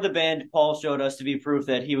they were the band Paul showed us to be proof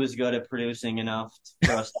that he was good at producing enough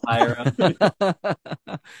for us to hire him.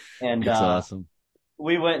 And That's awesome.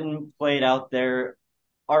 we went and played out there.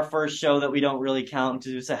 Our first show that we don't really count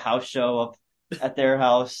because it was a house show up at their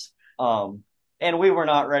house. And we were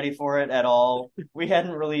not ready for it at all. We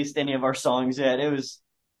hadn't released any of our songs yet. It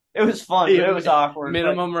was fun, but it was awkward.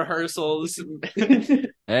 minimum rehearsals, Hey,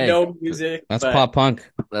 no music. That's but pop punk.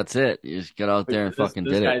 that's it. You just get out there and fucking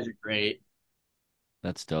those did guys it. are great.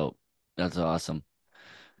 That's dope. That's awesome.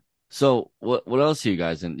 So what else are you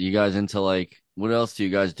guys in? You guys into like what else do you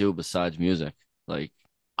guys do besides music? Like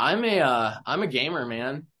I'm a gamer,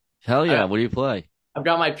 man. hell yeah, I- what do you play? I've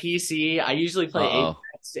got my PC. I usually play Uh-oh.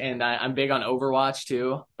 Apex, and I'm big on Overwatch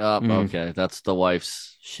too. Okay, that's the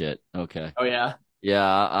wife's shit. Okay. Oh yeah, Yeah,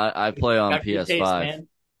 I play on got good taste, PS5. man.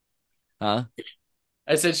 Huh?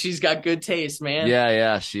 I said she's got good taste, man.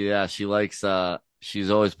 Yeah, she likes she's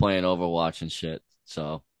always playing Overwatch and shit.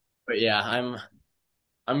 So, But yeah,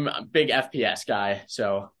 I'm a big FPS guy.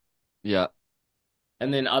 So, yeah.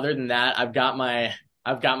 and then other than that, I've got my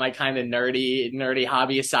kind of nerdy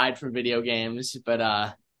hobby aside from video games.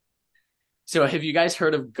 But so have you guys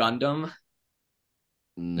heard of Gundam?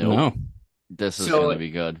 Nope. No. This is So- gonna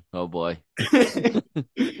be good. Oh boy.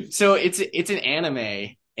 So it's an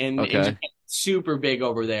anime and Okay. Japan, super big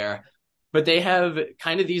over there. But they have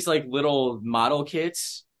kind of these like little model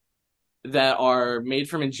kits that are made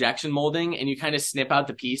from injection molding, and you kind of snip out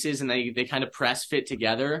the pieces and they kind of press fit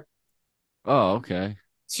together. Oh, okay.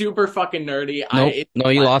 Super fucking nerdy. Nope. It's No,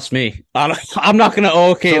 you fun. lost me. I'm not gonna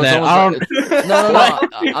okay So it's that. almost I don't. like- No.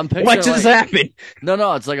 What? I'm picturing What just like, happened?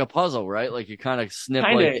 no, it's like a puzzle, right? Like you kind of snip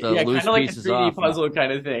Kind like of, the yeah, loose kind of like a pieces 3D off. puzzle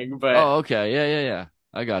kind of thing. But Oh, okay. Yeah.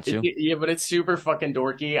 I got you. yeah, but it's super fucking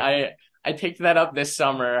dorky. I picked that up this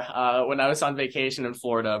summer when I was on vacation in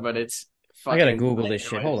Florida. But it's I gotta fucking Google this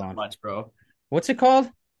enjoy shit. it Hold so on. much, bro. What's it called?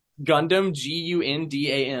 Gundam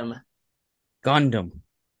Gundam. Gundam.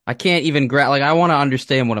 I can't even grab. Like, I want to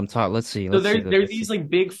understand what I'm talking. Let's see. So Let's see. they're these like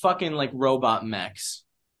big fucking like robot mechs.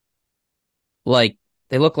 Like,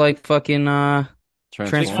 they look like fucking Transformers.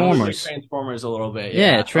 Transformers. Transformers a little bit.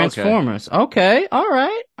 yeah, Transformers. Okay, all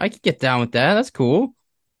right. I can get down with that. That's cool.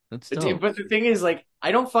 That's But dope. but the thing is, like,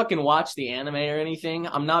 I don't fucking watch the anime or anything.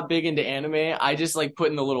 I'm not big into anime. I just like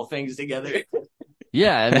putting the little things together.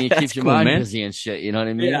 Yeah, I mean, it That's keeps your cool, mind man. busy and shit. You know what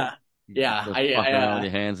I mean? Yeah. Yeah, Just I- fucking I, around with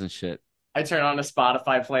your hands and shit. I turn on a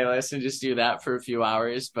Spotify playlist and just do that for a few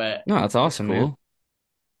hours. But No, that's awesome, man. Cool.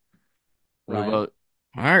 What Ryan. about?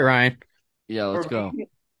 All right, Ryan. Yeah, let's For go. me,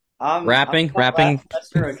 Rapping, I'm last rapping.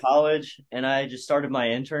 semester in college, and I just started my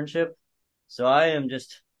internship, so I am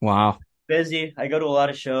just Wow. busy. I go to a lot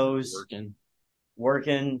of shows, working.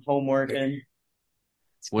 homeworking.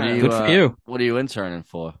 It's What do kinda- you? Good for you. What are you interning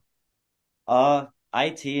for?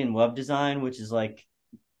 IT and web design, which is like,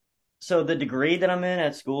 so the degree that I'm in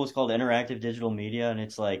at school is called Interactive Digital Media, and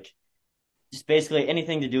it's like just basically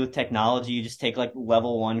anything to do with technology. You just take like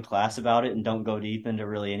level 1 class about it and don't go deep into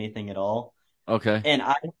really anything at all. Okay. And I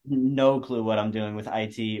have no clue what I'm doing with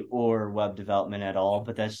IT or web development at all,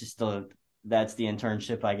 but that's the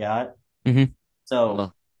internship I got. Mhm. So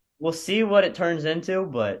Well- we'll see what it turns into,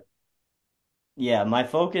 but yeah, my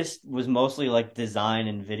focus was mostly like design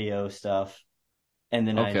and video stuff. And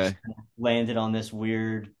then I Okay. just kind of landed on this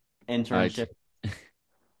weird internship.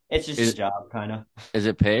 It's just Is- a job, kind of. Is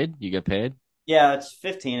it paid? You get paid? Yeah, it's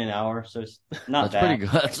 15 an hour, so it's not That's bad. pretty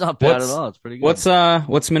good. That's not bad What's- at all. It's pretty good.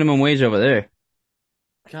 What's minimum wage over there?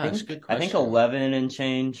 Gosh, good I think question. 11 and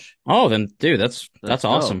change. Oh, then dude, that's dope.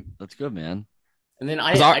 awesome. That's good, man. And then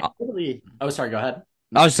 'Cause our- I totally. Oh, sorry. Go ahead.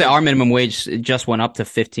 I was say our minimum wage just went up to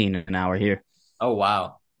 15 an hour here. Oh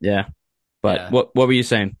wow. Yeah. But Yeah. what were you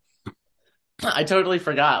saying? I totally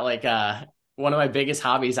forgot. Like, one of my biggest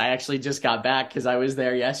hobbies. I actually just got back because I was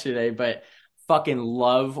there yesterday, but fucking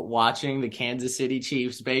love watching the Kansas City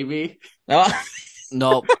Chiefs, baby. Oh,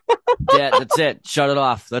 Nope. Yeah, that's it. Shut it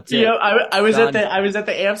off. That's it. Yeah, I was Done. at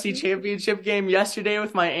the AFC Championship game yesterday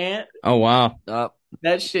with my aunt. oh wow.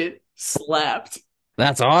 That shit slapped.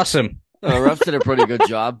 That's awesome. The refs did a pretty good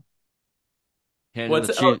job. Handling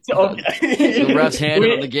the Chiefs. okay? The refs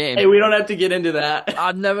handled the game. Hey, we don't have to get into that.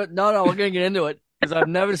 I've never, no, we're going to get into it because I've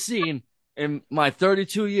never seen in my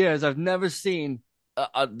 32 years, I've never seen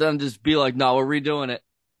them just be like, no, we're redoing it.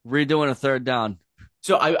 Redoing a third down.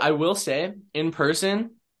 So I will say, in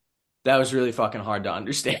person, That was really fucking hard to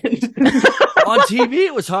understand. On TV,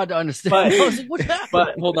 it was hard to understand. But- I was like, what happened?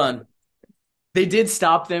 But hold on. They did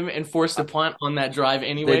stop them and force the punt on that drive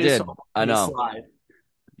anyway. They did. So I know. slide.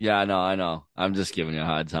 Yeah, I know. I'm just giving you a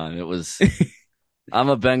hard time. It was. I'm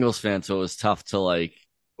a Bengals fan, so it was tough to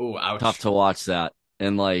Oh, ouch. tough to watch that,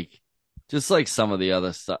 and just like some of the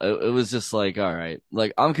other stuff. It was just like, all right,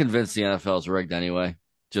 like I'm convinced the NFL is rigged anyway,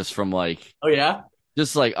 just from Oh, yeah?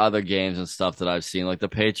 just like other games and stuff that I've seen, like the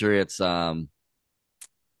Patriots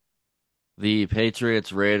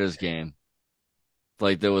Raiders game.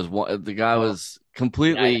 Like there was one, the guy was Yeah, I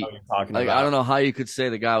completely know what you're talking like, about. I don't know how you could say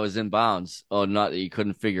the guy was in bounds or not that you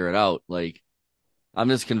couldn't figure it out. Like, I'm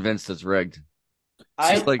just convinced it's rigged.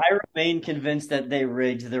 I just like- I remain convinced that they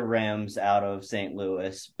rigged the Rams out of St.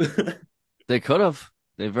 Louis. They could have.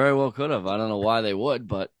 They very well could have. I don't know why they would,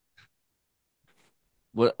 but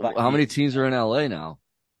how many teams are in LA now?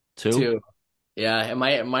 Two? Two. Yeah, it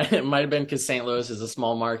might have been because St. Louis is a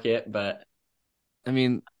small market, but I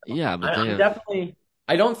mean, yeah, but they I'm have. definitely.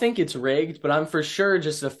 I don't think it's rigged, but I'm for sure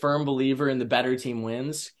just a firm believer in the better team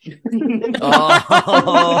wins.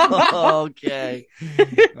 Oh, okay.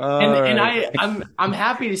 I'm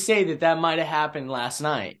happy to say that might have happened last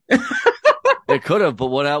night. It could have, but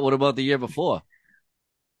what about the year before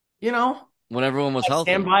You know, when everyone was I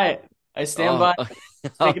healthy? stand by it. I stand by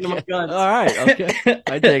it. Sticking to my guns. All right, okay.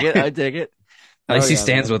 I dig it. At least he Oh, yeah,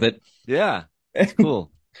 stands man. with it. Yeah, it's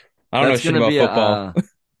cool. I don't know That's shit gonna about be football.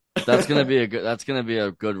 That's gonna be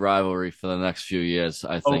a good rivalry for the next few years.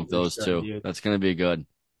 I think for those sure, two. dude. That's gonna be good.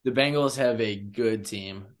 The Bengals have a good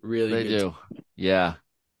team. Really They good do. Yeah.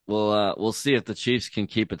 We'll see if the Chiefs can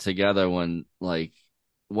keep it together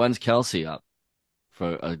when's Kelsey up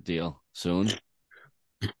for a deal soon?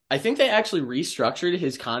 I think they actually restructured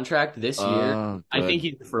his contract this year. Oh, I good. think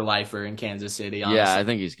he's for lifer in Kansas City, honestly. Yeah, I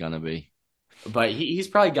think he's gonna be. But he's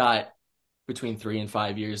probably got between 3 and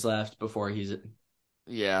 5 years left before he's.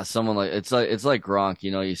 Yeah, someone it's like Gronk,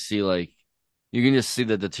 you see you can just see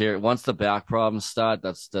the deteriorate once the back problems start,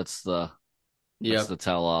 that's the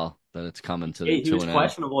tell all that it's coming to He was an end.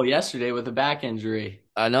 questionable yesterday with a back injury.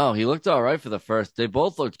 I know. He looked all right for the first. They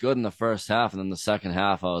both looked good in the first half, and then the second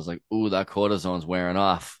half, I was like, "Ooh, that cortisone's wearing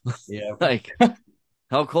off." Yeah. Like,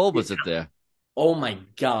 how cold was it there? Oh my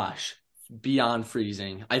gosh. Beyond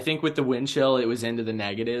freezing. I think with the wind chill, it was into the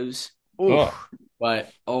negatives. Ugh. But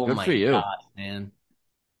oh Good my for you. gosh, man.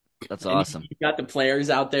 That's And awesome. you got the players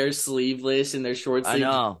out there sleeveless in their short I sleeves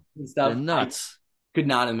know. and stuff. They're nuts. I could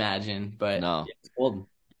not imagine, but No, yeah, it's cold.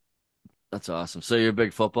 that's awesome. So you're a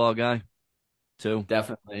big football guy, too?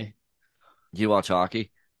 Definitely. You watch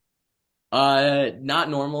hockey? Not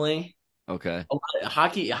normally. Okay.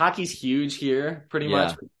 Hockey's huge here, pretty Yeah.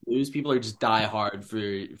 much. Blues people are just die hard for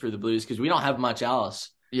the Blues because we don't have much else.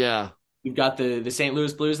 Yeah. We've got the St.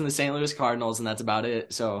 Louis Blues and the St. Louis Cardinals, and that's about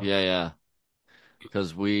it. So Yeah.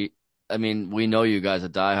 Because we know you guys are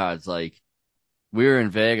diehards. Like, we were in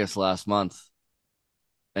Vegas last month,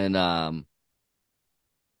 and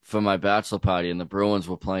for my bachelor party, and the Bruins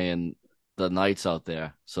were playing the Knights out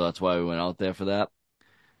there, so that's why we went out there for that.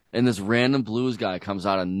 And this random Blues guy comes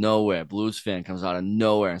out of nowhere, Blues fan comes out of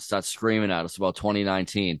nowhere and starts screaming at us about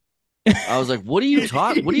 2019. I was like, "What are you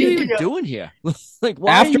talking? What are you even doing here? Like,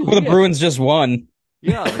 why are After you the here? Bruins just won.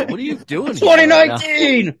 Yeah, like, what are you doing here right now?"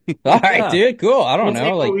 2019. All right, Yeah. dude. Cool. I don't we'll take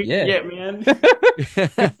know. what Like, we yeah, can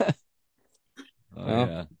get, man. Oh, Well,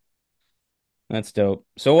 yeah. that's dope.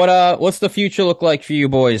 So what's the future look like for you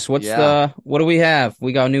boys? What do we have?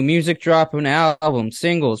 We got new music dropping, album,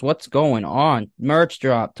 singles. What's going on? Merch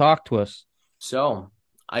drop. Talk to us. So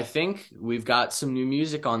I think we've got some new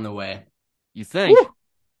music on the way. You think?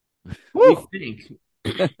 We think.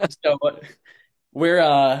 So we're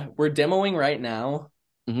demoing right now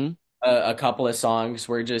Mhm. a couple of songs.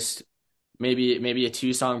 We're just maybe a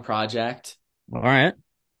 2-song project. All right.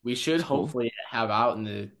 We should Cool. hopefully have out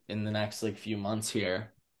in the next few months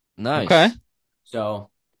here. Nice. Okay. So,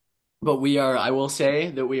 but I will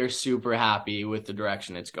say that we are super happy with the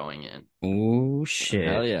direction it's going in. Oh shit.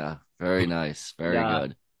 Hell yeah. Very nice. Very Yeah.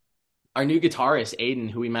 good. Our new guitarist, Aiden,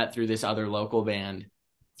 who we met through this other local band,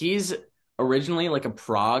 he's originally like a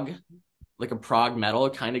prog metal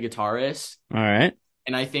kind of guitarist. All right.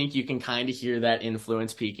 And I think you can kind of hear that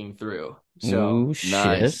influence peeking through. So Oh shit.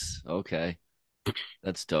 Nice. Okay.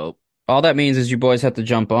 That's dope. All that means is you boys have to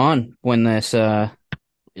jump on when this Yeah,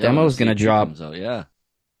 Demo's when gonna the EP drop. comes out, yeah.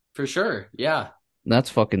 for sure, yeah. That's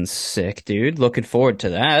fucking sick, dude. Looking forward to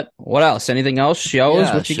that. What else? Anything else? Shows?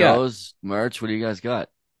 Yeah, What you got? shows, merch. What do you guys got?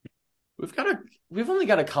 We've only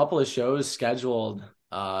got a couple of shows scheduled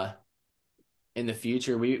in the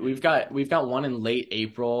future. We've got one in late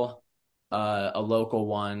April a local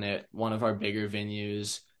one at one of our bigger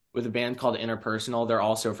venues with a band called Interpersonal. They're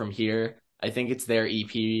also from here. I think it's their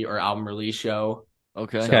EP or album release show.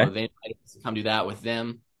 Okay. So Okay. they invited us to come do that with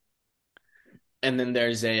them. And then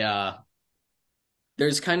there's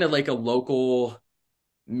kind of like a local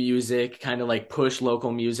music, kind of like push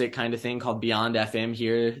local music kind of thing called Beyond FM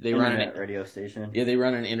here. They run Internet radio station. Yeah, they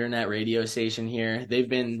run an internet radio station here. They've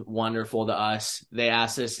been wonderful to us. They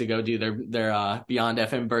asked us to go do their Beyond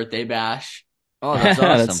FM birthday bash. Oh, that's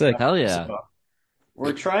That's awesome. sick. Hell yeah. So,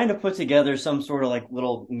 We're trying to put together some sort of like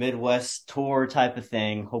little Midwest tour type of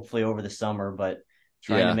thing, hopefully over the summer, but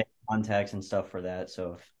trying Yeah. to make contacts and stuff for that.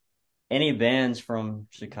 So if any bands from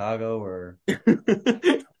Chicago or you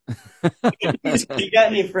got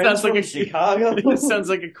any friends Sounds like from a- Chicago? sounds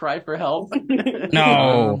like a cry for help.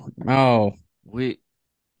 No, no. We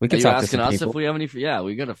We are can you talk to asking some us people. if we have any? Yeah,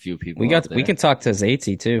 we got a few people. We out there. can talk to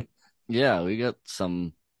Zaty too. Yeah, we got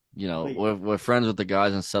some. You know, Wait. we're friends with the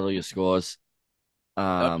guys in Settle Your Scores.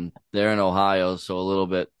 They're in Ohio, so a little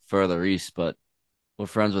bit further east, but we're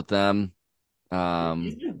friends with them.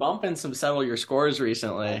 He's been bumping some Settle Your Scores I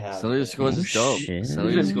recently. have. Settle Your Scores is Oh, dope. shit.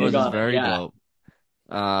 Settle Your He's Scores big is on it, very yeah.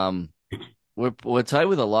 dope. We're tight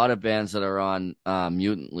with a lot of bands that are on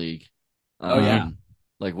Mutant League. Oh, yeah.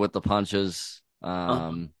 Like With the Punches,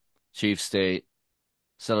 Chief State,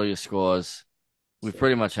 Settle Your Scores. We've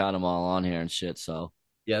pretty much had them all on here and shit. So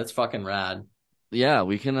Yeah, that's fucking rad. yeah,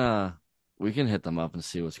 we can hit them up and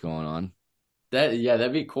see what's going on.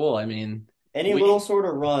 That'd be cool. I mean, Any We- little sort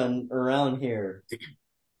of run around here.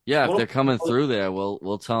 Yeah, if Well- they're coming through there,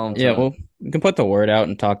 we'll tell them. Yeah, well, we can put the word out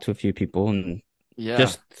and talk to a few people and yeah,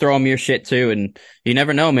 just throw them your shit too. And you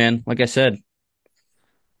never know, man. Like I said,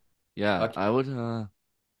 yeah. Okay. I would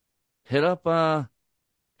hit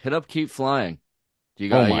up Keep Flying. Do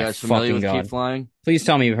you Oh guys, my you guys familiar with fucking God. Keep Flying? please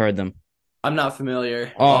tell me you've heard them. I'm not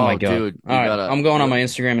familiar. Oh, Oh, my God. dude, you All right, gotta- I'm going on you- my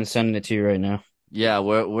Instagram and sending it to you right now. Yeah,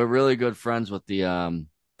 we're really good friends with the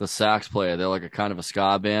sax player. They're like a kind of a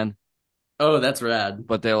ska band, Oh, that's rad.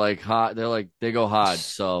 but they're like hot. They go hard.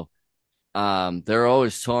 So they're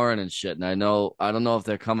always touring and shit. And I don't know if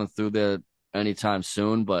they're coming through there anytime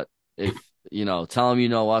soon, but if you know, tell them you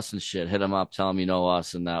know us and shit. Hit them up. Tell them you know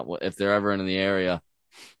us and that. If they're ever in the area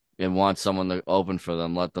and want someone to open for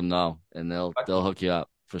them, let them know, and they'll hook you up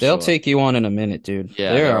for They'll sure. take you on in a minute, dude.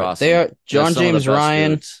 Yeah, they they're are. awesome. They are. They're John some of the James best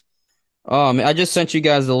Ryan. dudes. Man, I just sent you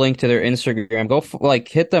guys the link to their Instagram. Go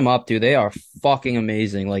hit them up, dude. They are fucking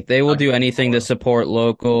amazing. Like they will do anything to support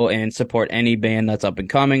local and support any band that's up and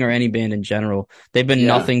coming or any band in general. They've been Yeah.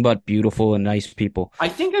 nothing but beautiful and nice people. I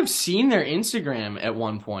think I've seen their Instagram at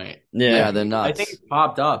one point. Yeah, they're I nuts. think it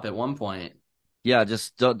popped up at one point. Yeah,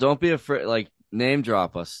 just don't be afraid. Like name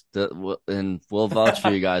drop us, and we'll vouch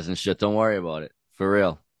for you guys and shit. Don't worry about it. For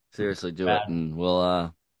real, seriously, do it, Bad. and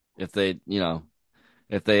we'll if they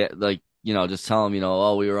like just tell them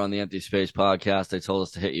oh, we were on the Empty Space podcast. They told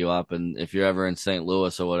us to hit you up, and if you're ever in St.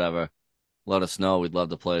 Louis or whatever, let us know. We'd love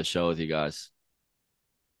to play a show with you guys.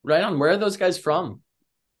 Right on. Where are those guys from?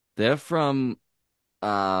 They're from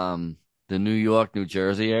the New York, New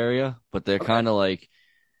Jersey area, but they're Okay. kind of like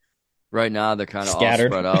right now they're kind of all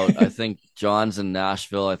Scattered. spread out. I think John's in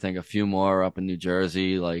Nashville. I think a few more are up in New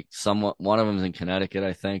Jersey. Like one of them's in Connecticut.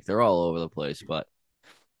 I think they're all over the place, but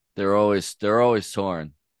they're always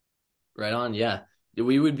touring. Right on. Yeah.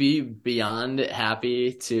 We would be beyond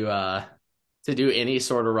happy to do any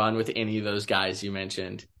sort of run with any of those guys you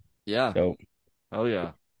mentioned. Yeah. Dope. Oh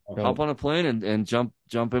yeah. Dope. Hop on a plane and jump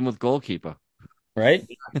in with Goalkeeper. Right?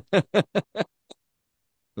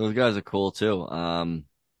 Those guys are cool too.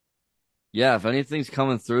 Yeah, if anything's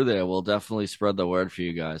coming through there, we'll definitely spread the word for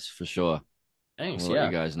you guys for sure. Thanks. We'll Yeah.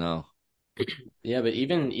 let you guys know. Yeah, but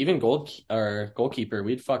even goalkeeper,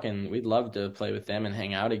 we'd love to play with them and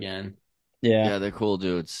hang out again. Yeah. Yeah, they're cool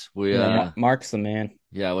dudes. We Yeah, Mark's the man.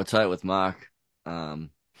 yeah, we're tight with Mark.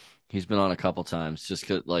 He's been on a couple times just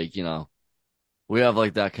 'cause we have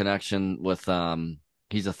like that connection with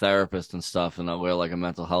he's a therapist and stuff, and we're like a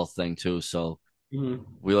mental health thing too. So Mhm.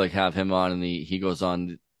 we like have him on, and he goes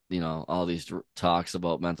on all these talks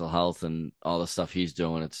about mental health and all the stuff he's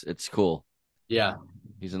doing. It's cool. Yeah.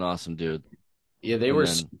 He's an awesome dude. Yeah, they And were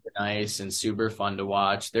then- super nice and super fun to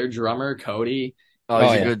watch. Their drummer, Cody, Oh, he's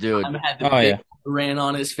Oh, a yeah. good dude. had the Oh, big yeah. grin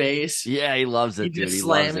on his face. Yeah, he loves He it, dude. just He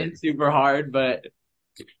loves slamming it. super hard, but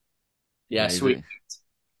yeah, he's sweet.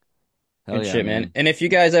 Hell Good yeah, shit, man. And if you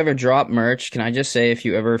guys ever drop merch, can I just say if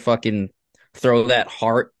you ever fucking throw that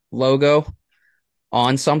heart logo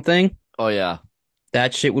on something, Oh yeah.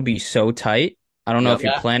 that shit would be so tight. I don't know Yeah. if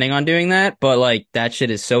you're Yeah. planning on doing that, but like that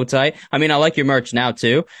shit is so tight. I mean, I like your merch now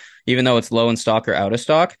too, even though it's low in stock or out of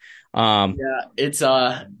stock. Yeah, it's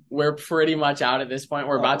we're pretty much out at this point.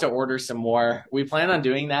 We're about to order some more. We plan on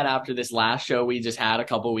doing that after this last show we just had a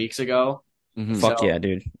couple weeks ago. Mhm. So Fuck yeah,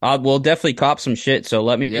 dude. We'll definitely cop some shit. So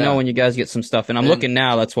let me know Yeah. when you guys get some stuff. And I'm And- looking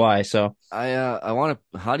now. That's why. So I want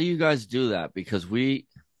to. How do you guys do that? Because we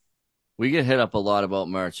get hit up a lot about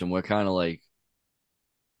merch, and we're kind of like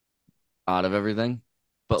out of everything.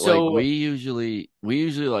 But like So- we usually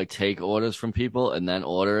like take orders from people and then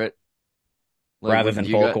order it. Like, rather would than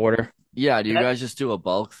you bulk guys- order. Yeah, do you guys just do a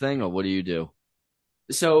bulk thing, or what do you do?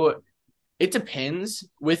 So it depends.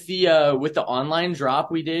 With the online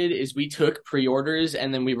drop we did is we took pre-orders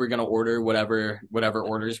and then we were gonna order whatever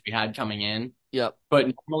orders we had coming in. Yep.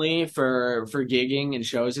 But normally for gigging and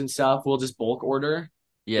shows and stuff, we'll just bulk order.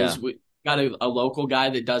 Yeah. 'Cause we got a local guy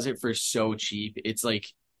that does it for so cheap. It's like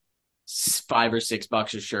 $5 or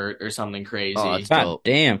 $6 a shirt or something crazy. Oh, that's God dope.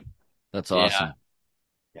 damn. That's Yeah. awesome.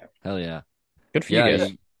 Yeah. Hell yeah. Good for Yeah. you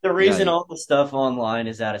guys. The reason Yeah. all the stuff online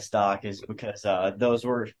is out of stock is because that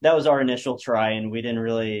was our initial try, and we didn't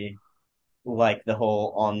really like the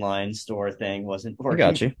whole online store thing. Wasn't I working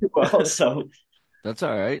got you. well. So That's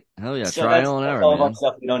all right. Hell yeah. so Trial and error, all of man. our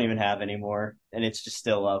stuff we don't even have anymore, and it's just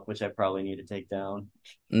still up, which I probably need to take down.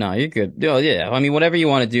 No, you're good. Oh, yeah. I mean, whatever you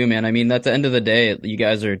want to do, man. I mean, at the end of the day, you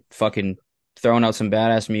guys are fucking throwing out some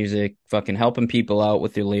badass music, fucking helping people out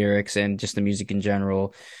with your lyrics and just the music in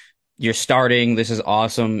general. You're starting. This is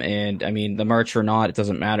awesome. And I mean, the merch or not, it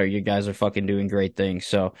doesn't matter. You guys are fucking doing great things.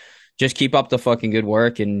 So just keep up the fucking good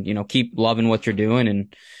work and, keep loving what you're doing.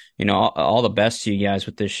 And, all the best to you guys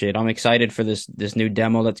with this shit. I'm excited for this new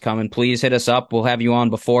demo that's coming. Please hit us up. We'll have you on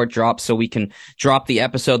before it drops so we can drop the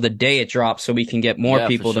episode the day it drops so we can get more Yeah, for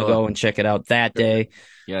people to sure. go and check it out that day.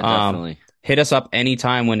 Yeah, Um, definitely. Hit us up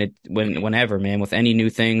anytime whenever, man, with any new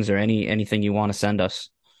things or anything you want to send us.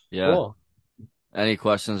 Yeah. Cool. Any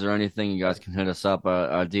questions or anything, you guys can hit us up.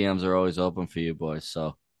 Our DMs are always open for you boys.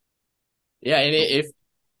 So Yeah, and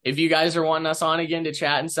if you guys are wanting us on again to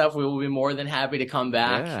chat and stuff, we will be more than happy to come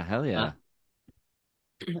back. yeah, hell yeah.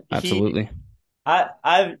 Absolutely.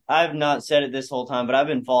 I've not said it this whole time, but I've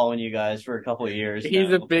been following you guys for a couple of years. He's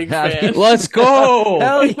now. a big Yeah. fan. Let's go.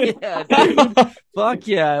 Hell yeah, dude. Fuck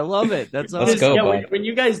yeah, I love it. That's Let's awesome. go, Yeah, bud. when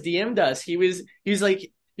you guys DM'd us, he was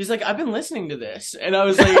like, I've been listening to this, and I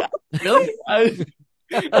was like, really? I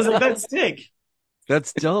was like, that's sick.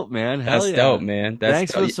 That's dope, man. Hell That's yeah. dope, man. That's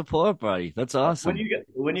Thanks for dope. the support, buddy. That's awesome.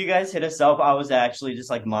 When you guys hit us up, I was actually just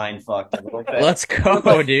like mind fucked a little bit. Let's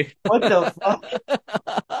go, dude. What the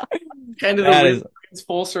fuck? Kind of That the is-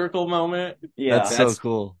 full circle moment. Yeah. That's so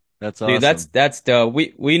cool. That's awesome. Dude, that's dope.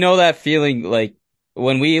 We know that feeling like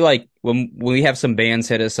when we have some bands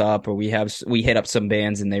hit us up or we hit up some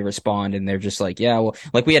bands and they respond and they're just like, yeah, well,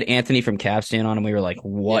 like we had Anthony from Capstan on and we were like,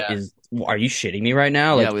 Yeah. are you shitting me right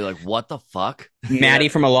now? Like yeah, we like, what the fuck? Maddie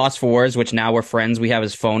from A Lost for Words, which now we're friends. We have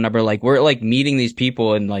his phone number. Like we're like meeting these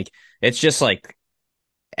people and like it's just like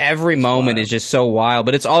every moment wild. is just so wild,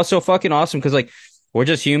 but it's also fucking awesome because like we're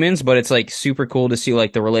just humans, but it's like super cool to see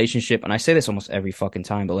like the relationship. And I say this almost every fucking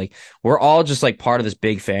time, but like we're all just like part of this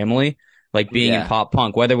big family, like being in Yeah. pop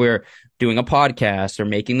punk, whether we're doing a podcast or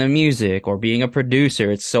making the music or being a producer.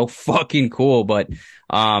 It's so fucking cool. But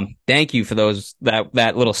thank you for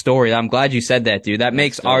that little story. I'm glad you said that, dude. That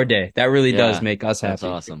makes dope. our day. That really does Yeah, make us That's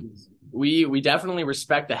happy. awesome. We definitely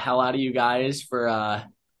respect the hell out of you guys for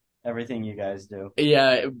Everything you guys do.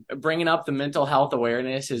 bringing up the mental health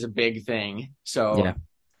awareness is a big thing. So Yeah.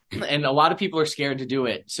 and a lot of people are scared to do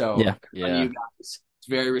it. So Yeah. Yeah. you guys, it's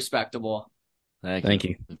very respectable. Thank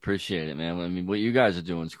you. Appreciate it, man. I mean, what you guys are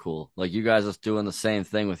doing is cool. Like, you guys are doing the same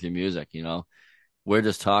thing with your music, We're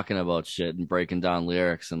just talking about shit and breaking down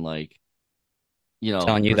lyrics and, like,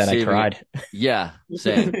 Telling you that I receiving it. cried. Yeah,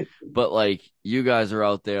 same. But, like, you guys are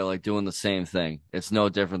out there, like, doing the same thing. It's no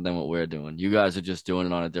different than what we're doing. You guys are just doing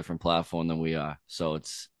it on a different platform than we are. So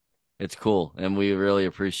it's cool, and we really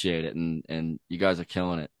appreciate it, and you guys are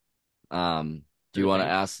killing it. Do you want to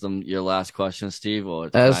ask them your last question, Steve, or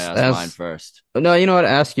can I ask mine first? No, you know what?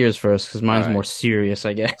 Ask yours first because mine's All right. more serious,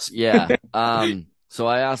 I guess. Yeah. So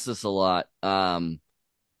I ask this a lot.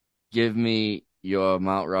 Give me your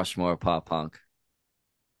Mount Rushmore pop punk.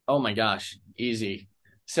 Oh my gosh, easy.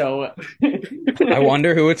 So I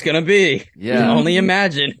wonder who it's gonna be. Yeah. Only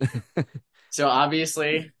imagine. so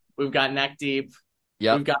obviously we've got Neck Deep.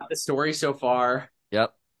 Yep. We've got the story so far.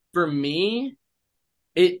 Yep. For me,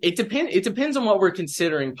 it depends on what we're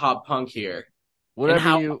considering pop punk here.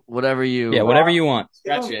 Whatever you. Yeah, whatever you want.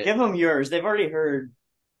 Scratch it. Give them yours. They've already heard.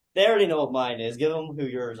 They already know what mine is. Give them who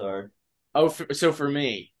yours are. Oh, so for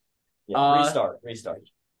me, Yeah, restart.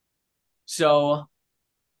 so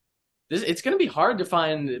it's gonna be hard to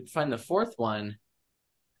find the fourth one.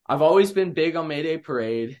 I've always been big on Mayday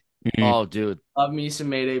Parade. Mhm. Oh, dude, Love me some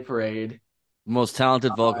Mayday Parade. most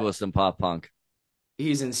talented vocalist in pop punk,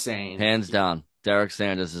 He's insane. hands down. Derek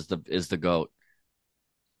Sanders is the goat.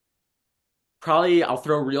 Probably I'll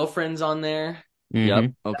throw Real Friends on there. Yep.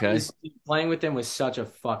 Mhm. Okay. Playing with them was such a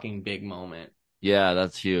fucking big moment. Yeah,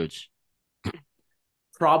 that's huge.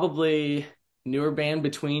 Probably newer band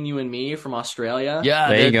Between You and Me from Australia. Yeah,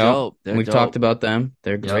 There they're you go. dope. They're We've dope. talked about them.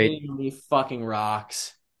 They're Yep. great. Between You and Me fucking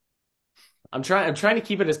rocks. I'm trying to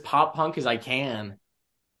keep it as pop punk as I can.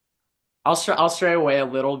 I'll stray away a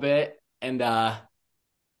little bit and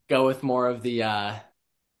go with more of the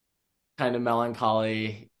kind of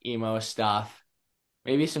melancholy emo stuff.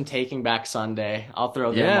 Maybe some Taking Back Sunday. I'll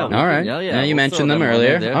throw them Yeah, on. All right. Yeah, Yeah, you we'll mentioned throw them on there.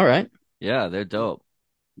 earlier. They're- All right. Yeah, they're dope.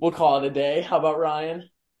 We'll call it a day. How about Ryan?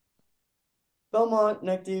 Belmont,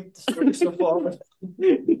 Neck Deep, the story so far.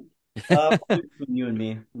 Probably Between You and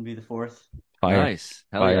Me would be the fourth. Fire. Nice.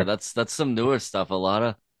 Hell Fire. yeah, that's some newer stuff. A lot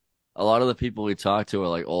of the people we talk to are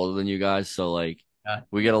like older than you guys, so like Yeah.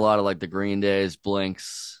 we get a lot of like the Green Days,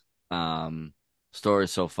 Blinks,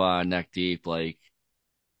 stories so far, Neck Deep, like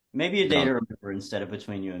Maybe a day Yeah. to remember instead of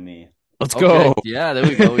Between You and Me. Let's okay, go. yeah, there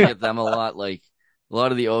we go. We get them a lot, like a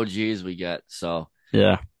lot of the OGs we get. So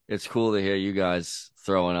Yeah. it's cool to hear you guys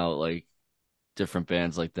throwing out like different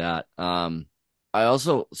bands like that.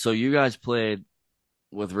 So you guys played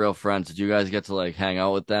with Real Friends. Did you guys get to like hang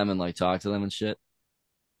out with them and like talk to them and shit?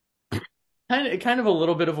 Kind of a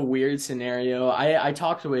little bit of a weird scenario. I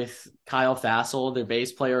talked with Kyle Fassel, their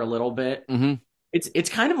bass player, a little bit. Mm-hmm. It's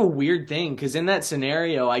kind of a weird thing because in that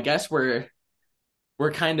scenario, I guess we're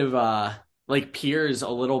kind of like peers a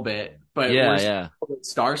little bit, but Yeah, we're yeah.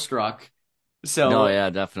 starstruck. So No, yeah,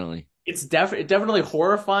 definitely. it's definitely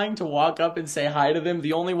horrifying to walk up and say hi to them.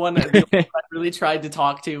 The only one I really tried to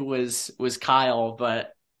talk to was Kyle,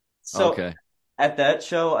 but So Okay. at that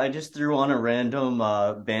show, I just threw on a random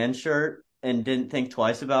band shirt and didn't think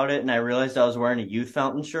twice about it. And I realized I was wearing a Youth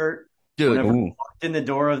Fountain shirt Dude, whenever I Ooh. walked in the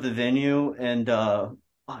door of the venue. And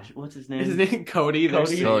what's his name? isn't it Cody? their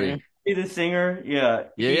Cody. singer? Cody. The singer. Yeah.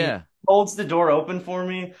 Yeah, He yeah. holds the door open for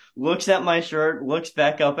me, looks at my shirt, looks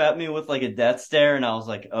back up at me with like a death stare, and I was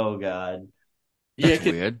like, "Oh God." Yeah, That's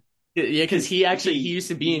weird. because he used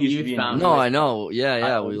to be in He used to Youth be in Fountain. No, I know. Yeah, yeah.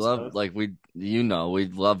 Kyle We and love stuff. like we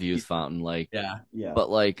love Youth Fountain. Like Yeah. Yeah. but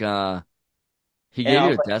like he And gave I you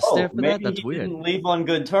was a like, death "Oh, stare for that? maybe That's he weird. didn't leave on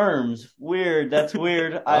good terms. Weird. That's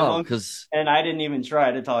weird." Oh, because And I didn't even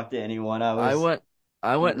try to talk to anyone. I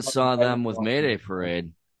went and saw them with Mayday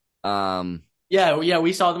Parade. Yeah,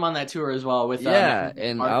 we saw them on that tour as well with Yeah,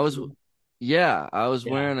 and I was Yeah.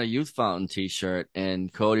 wearing a Youth Fountain t-shirt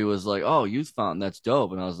and Cody was like, "Oh, Youth Fountain, that's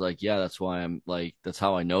dope." And I was like, "Yeah, that's why I'm like that's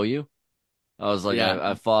how I know you." I was like, Yeah.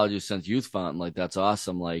 I followed you since Youth Fountain. Like, that's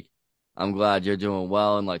awesome. Like, I'm glad you're doing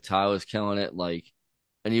well. And like, Tyler's killing it. Like,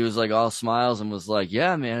 and he was like all smiles and was like,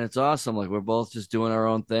 yeah, man, it's awesome. Like, we're both just doing our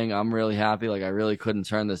own thing. I'm really happy. Like, I really couldn't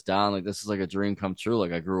turn this down. Like, this is like a dream come true.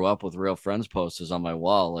 Like, I grew up with Real Friends posters on my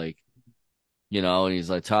wall. Like, and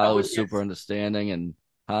he's like, Tyler was super understanding and,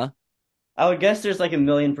 huh? I would guess there's like a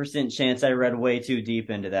 1,000,000% chance I read way too deep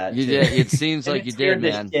into that. You too. did. It seems And like it you scared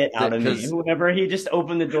did, the man. shit out of me. 'Cause- Whenever he just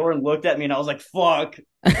opened the door and looked at me, and I was like, "Fuck."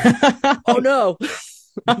 Oh no.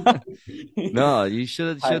 No, you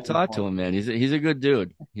should I- talk to him, man. He's a good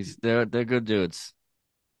dude. They're good dudes.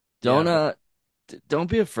 Don't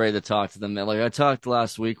be afraid to talk to them, man. Like I talked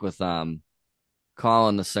last week with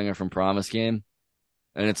Colin, the singer from Promise Game,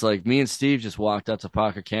 and it's like me and Steve just walked up to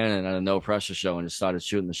Parker Cannon at a no pressure show and just started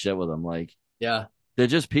shooting the shit with him. Like Yeah. they're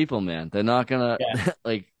just people, man. They're not gonna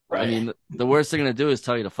like. I Right. mean, the worst they're gonna do is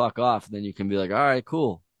tell you to fuck off, and then you can be like, all right,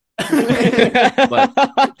 cool.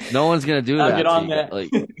 But No one's gonna do I'll that. get to on you. that. Like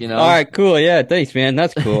all right, cool. Yeah, thanks, man.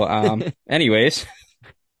 That's cool. Anyways,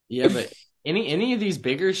 Yeah, but any of these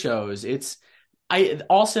bigger shows, I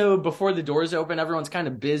also before the doors open, everyone's kind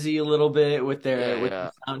of busy a little bit with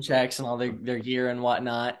their sound checks and all their gear and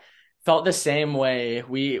whatnot. Felt the same way.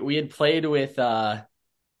 We had played with the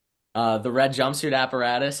Red Jumpsuit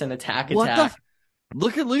Apparatus and Attack What the Attack.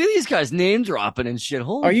 Look at these guys name dropping and shit.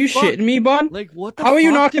 Holy are you fuck. shitting me, bud? Like what the How are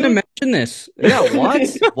you fuck, not going to dude? mention this? Yeah, what?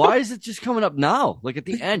 Why is it just coming up now? Like at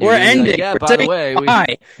the end. We're you're gonna be ending. like, yeah, We're by the saying way,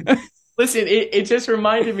 bye. Listen, it just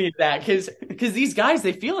reminded me of that because these guys,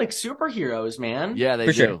 they feel like superheroes, man. yeah, they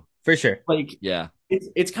For do. sure. For sure. Like Yeah.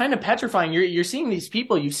 it's kind of petrifying. You're seeing these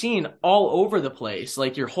people you've seen all over the place,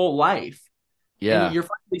 like your whole life. Yeah. And you're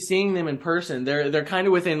finally seeing them in person. They're kind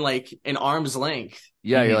of within like an arm's length.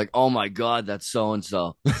 Yeah, you're like, oh my God, that's so and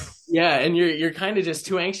so. Yeah, and you're kind of just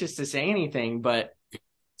too anxious to say anything, but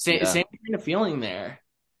Yeah. same kind of feeling there.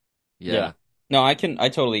 Yeah. No, I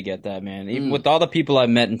totally get that, man. Even Mm. with all the people I've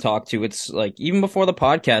met and talked to, it's like, even before the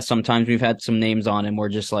podcast, sometimes we've had some names on and we're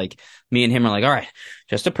just like, me and him are like, all right,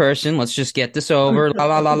 just a person. Let's just get this over. La,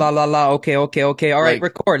 la, la, la, la, la. Okay, okay, okay. All right, Like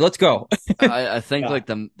record. Let's go. I think Yeah. like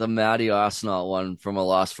the Matty Arsenal one from A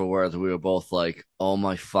Loss for Words, we were both like, oh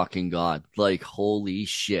my fucking God. Like, holy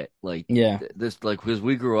shit. Like Yeah. this, like, because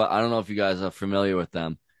we grew up, I don't know if you guys are familiar with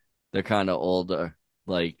them. They're kind of older.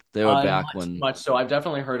 Like they were back Not too when, much, so I've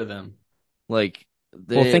definitely heard of them. like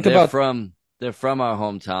Well, they think they're about, from they're from our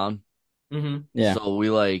hometown. Mm-hmm. yeah. So we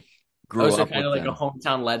like Oh, grew so up kind of with like a them.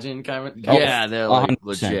 hometown legend kind of. Oh, Yeah, they're like 100%,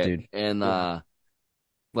 legit. dude. And Yeah.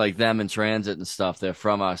 like them in transit and stuff, they're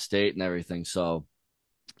from our state and everything. So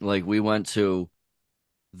like we went to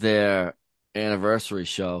their anniversary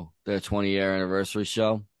show, their 20-year anniversary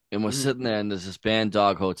show, and we're Mhm. sitting there and there's this band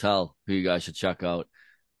Dog Hotel who you guys should check out.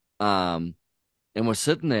 Um and we're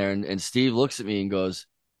sitting there and Steve looks at me and goes,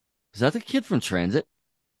 "Is that the kid from Transit?"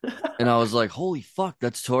 And I was like, "Holy fuck,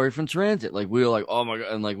 that's Tori from Transit." Like we were like, "Oh my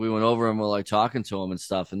God." And like we went over and we're like talking to him and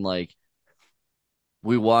stuff and like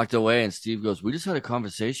we walked away and Steve goes, "We just had a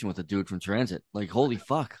conversation with a dude from Transit." Like, holy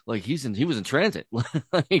fuck. Like he was in Transit.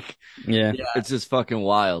 Like Yeah. Yeah. it's just fucking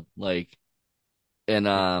wild. Like and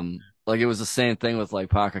like it was the same thing with like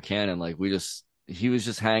Parker Cannon. Like he was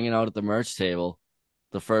just hanging out at the merch table,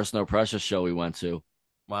 the first No Pressure show we went to,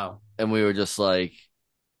 Wow. and we were just like,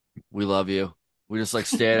 "We love you." We just like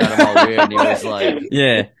stared at him all weird, and he was like,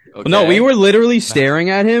 Yeah. No, we "Okay." were literally staring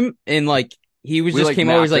at him and like he was We just like came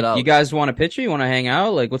over. He's mapped it like, "You out. guys want a picture? You want to hang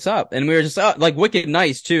out? Like, what's up?" And we were just like wicked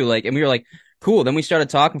nice too. Like, and we were like, "Cool." Then we started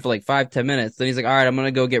talking for like 5-10 minutes. Then he's like, "All right, I'm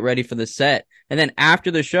gonna go get ready for the set." And then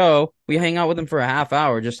after the show, we hang out with him for a half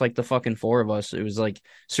hour, just like the fucking four of us. It was like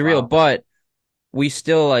surreal, Wow. but we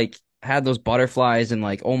still like had those butterflies and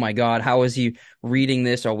like, oh my God, how is he reading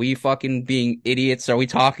this? Are we fucking being idiots? Are we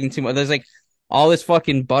talking too much? There's like all this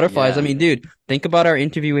fucking butterflies. I Yeah, mean, dude, think about our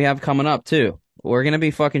interview we have coming up too. We're gonna be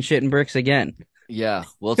fucking shitting bricks again. yeah.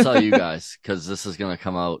 We'll tell you guys because this is gonna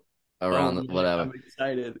come out Oh around man, whatever. I'm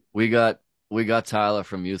excited. We got we got Tyler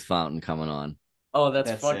from Youth Fountain coming on. Oh, that's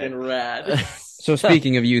That's fucking it. rad. So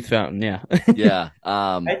speaking of Youth Fountain, yeah. Yeah.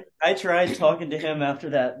 I tried talking to him after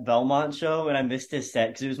that Belmont show and I missed his set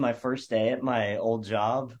because it was my first day at my old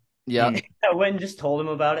job. Yeah. Mm. I went and just told him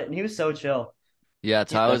about it and he was so chill. Yeah.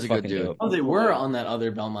 Tyler's That's a good fucking dude. dope. Oh, they were on that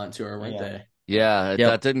other Belmont tour, weren't Yeah. they? Yeah. Yep.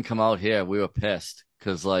 That didn't come out here. We were pissed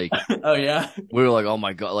because like Oh yeah. we were like, oh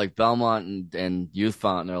my God, like Belmont and Youth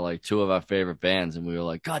Fountain are like two of our favorite bands, and we were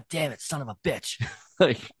like, God damn it, son of a bitch.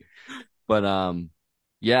 Like, but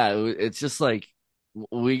yeah, it's just like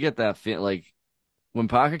we get that feel like when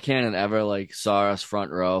Parker Cannon ever like saw us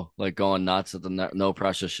front row, like going nuts at the No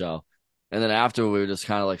Pressure show, and then after we were just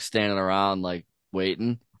kind of like standing around like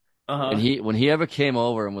waiting. And Uh-huh. when he ever came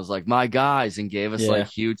over and was like, "My guys," and gave us Yeah. like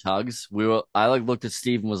huge hugs, I like looked at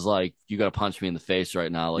Steve and was like, "You got to punch me in the face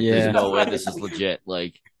right now. Like, Yeah. there's no way this is legit."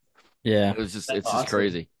 Like, Yeah. it was just, That's it's just awesome.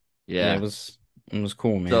 crazy. Yeah, Yeah. it was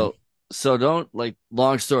cool, man. So don't like.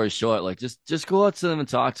 Long story short, like just go out to them and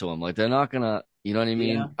talk to them. Like they're not gonna, you know what I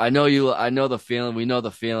mean? Yeah. I know the feeling. We know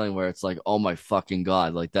the feeling where it's like, oh my fucking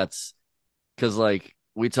God, like that's because like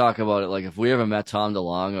we talk about it. Like if we ever met Tom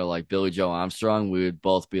DeLonge or like Billy Joe Armstrong, we would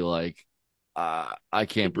both be like, I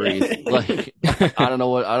can't breathe. Like I don't know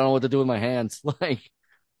what to do with my hands. Like,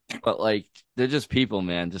 but like they're just people,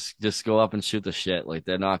 man. Just go up and shoot the shit. Like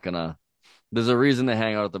they're not gonna. There's a reason they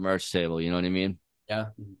hang out at the merch table. You know what I mean? Yeah.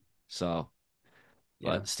 So,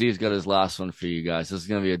 Yeah. but Steve's got his last one for you guys. This is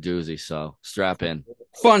gonna be a doozy. So strap in.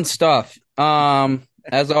 Fun stuff.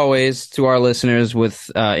 As always, to our listeners with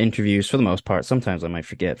interviews, for the most part, sometimes I might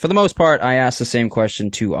forget. For the most part, I ask the same question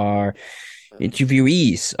to our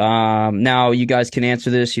interviewees. Now you guys can answer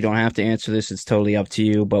this. You don't have to answer this. It's totally up to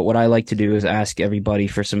you. But what I like to do is ask everybody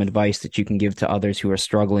for some advice that you can give to others who are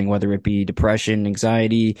struggling, whether it be depression,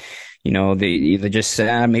 anxiety, they either just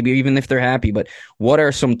sad, maybe even if they're happy. But what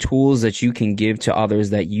are some tools that you can give to others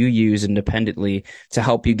that you use independently to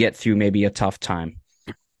help you get through maybe a tough time?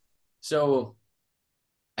 So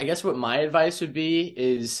I guess what my advice would be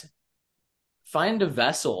is find a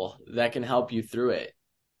vessel that can help you through it.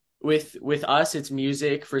 With us, it's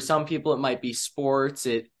music. For some people, it might be sports.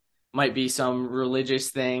 It might be some religious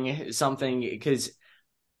thing, something, because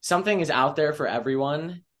something is out there for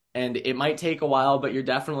everyone, and it might take a while, but you're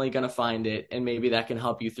definitely going to find it, and maybe that can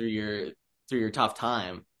help you through your tough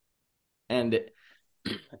time. And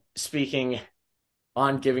speaking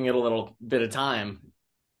on giving it a little bit of time,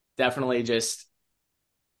 definitely just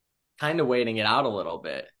kind of waiting it out a little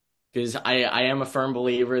bit, because I am a firm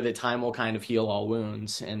believer that time will kind of heal all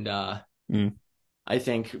wounds. And I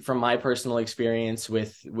think from my personal experience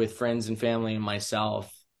with friends and family and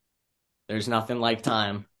myself, there's nothing like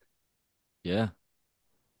time. Yeah,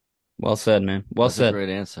 Well said, man. Well that's a said. great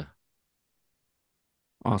answer.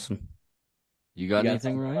 Awesome. You You got got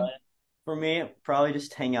anything, something, Ryan? Ryan? For me, probably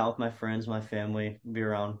just hang out with my friends, my family, be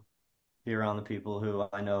around the people who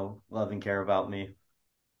I know love and care about me.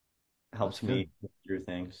 That's Helps good. me get through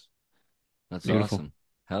things. That's Beautiful. awesome.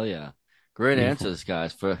 Hell yeah. Great Beautiful. answers,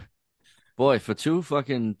 guys. For two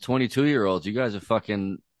fucking 22-year-olds, you guys are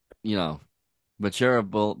fucking, you know, mature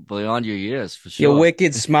beyond your years for You sure.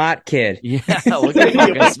 wicked smart kid. Yeah, look at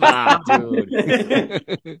fucking smart,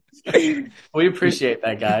 dude. We appreciate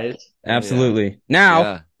that, guys. Hell yeah. Absolutely. Now,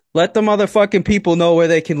 Yeah. let the motherfucking people know where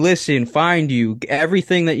they can listen, find you,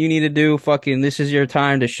 everything that you need to do. Fucking, this is your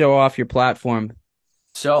time to show off your platform.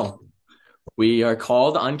 So we are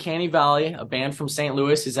called Uncanny Valley, a band from St.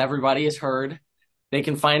 Louis, as everybody has heard. They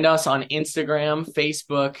can find us on Instagram,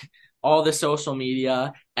 Facebook, all the social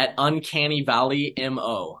media at Uncanny Valley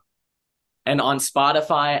MO. And on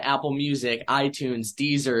Spotify, Apple Music, iTunes,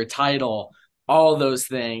 Deezer, Tidal, all those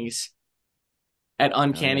things at Hell yeah.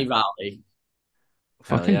 Uncanny Valley.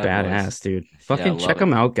 Hell Fucking yeah, boys. badass, dude. Yeah, Fucking love check it.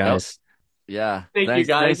 them out, Yep. guys. Yeah. Thank you,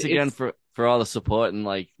 guys. Thanks again for all the support and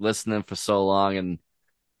like listening for so long, and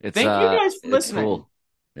Thank you guys for it's listening. cool.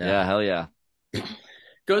 Yeah, hell yeah.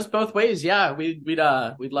 Goes both ways. Yeah, we'd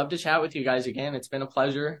love to chat with you guys again. It's been a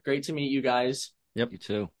pleasure. Great to meet you guys. You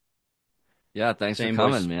too. Yeah, thanks Same, for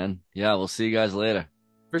coming, boys. man. Yeah, we'll see you guys later.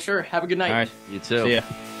 For sure. Have a good All night. right. You too. See ya.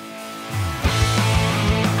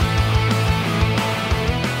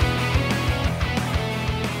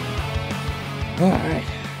 All right.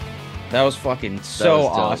 That was fucking so was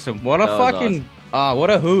dope. awesome. What a That was fucking what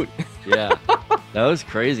a hoot. Yeah. That was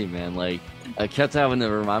crazy, man. Like I kept having to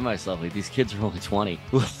remind myself, like these kids are only 20.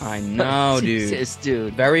 I know, dude. Jesus,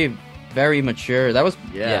 dude. Very, very mature. That was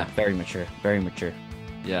Yeah. very mature. Very mature.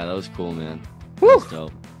 Yeah, that was cool, man. That Woo! was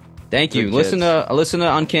dope. Thank you. Good Listen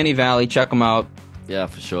to Uncanny Valley. Check them out. Yeah,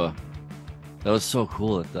 for sure. That was so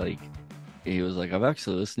cool. That, like he was like, I've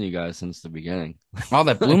actually listened to you guys since the beginning. Oh,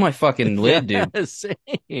 that blew my fucking lid, dude. Yeah,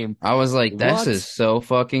 same. I was like, this What? is so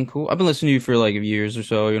fucking cool. I've been listening to you for like years or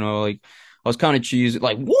so, you know, like I was kind of cheesy.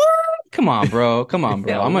 Like, what? Come on, bro. Come on,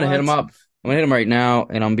 bro. Yeah, I'm gonna hit him what? up. I'm gonna hit him right now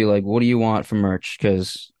and I'm gonna be like, what do you want for merch?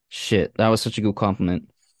 Because shit, that was such a good compliment.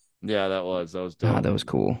 Yeah, that was dope. Ah, that was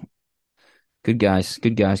cool. Good guys.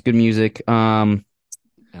 Good guys. Good music. Hell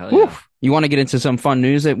Whew. yeah. You want to get into some fun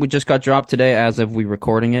news that we just got dropped today as of we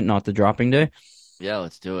recording it, not the dropping day? Yeah,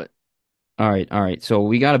 let's do it. All right. So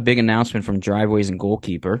we got a big announcement from Driveways and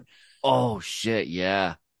Goalkeeper. Oh shit,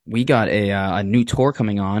 yeah. We got a new tour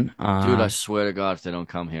coming on. Dude, I swear to God, if they don't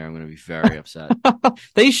come here, I'm gonna be very upset.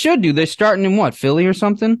 They should do. They're starting in what, Philly or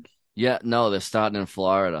something? Yeah, no, they're starting in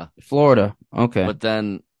Florida, Florida. Okay. but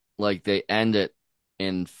then like they end it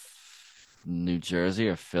in New Jersey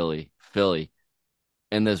or Philly,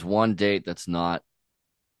 and there's one date that's not.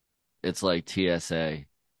 It's like TSA. It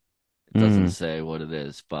doesn't say what it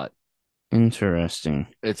is, but Interesting.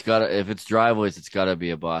 it's gotta. If it's driveways, it's gotta be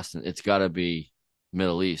a Boston. It's gotta be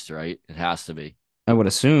Middle East, right? It has to be. I would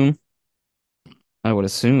assume.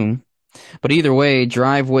 But either way,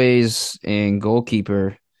 Driveways and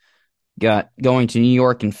Goalkeeper got going to New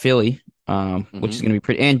York and Philly, which is going to be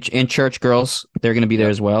pretty. And Church Girls, they're going to be there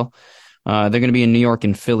Yep. as well. They're going to be in New York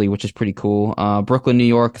and Philly, which is pretty cool. Brooklyn, New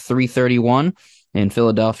York, 3/31, and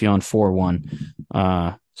Philadelphia on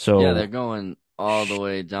 4/1. So Yeah, they're going all the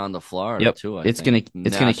way down to Florida yep, too. it's gonna keep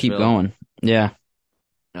Nashville. going. Yeah.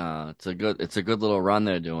 It's a good little run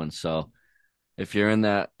they're doing. So if you're in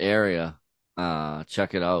that area,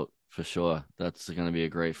 check it out for sure. That's gonna be a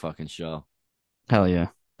great fucking show. Hell yeah.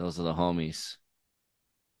 Those are the homies.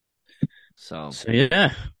 So So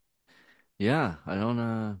yeah. yeah, I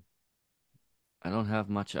don't have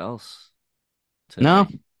much else today. No.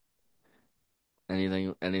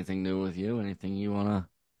 Anything new with you? Anything you wanna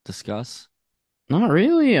discuss? Not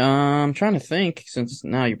really. I'm trying to think since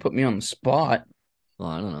now you put me on the spot. Well,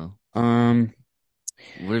 I don't know.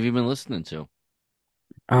 What have you been listening to?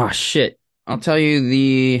 Oh shit. I'll tell you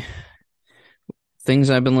the things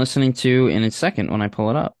I've been listening to in a second when I pull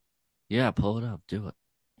it up. Yeah, pull it up. Do it.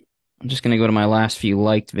 I'm just gonna go to my last few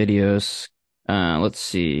liked videos. Let's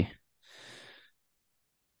see.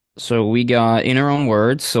 So we got In Our Own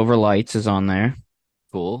Words, Silver Lights is on there.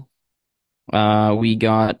 Cool. We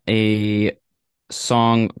got a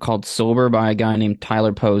song called Sober by a guy named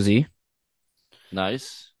Tyler Posey.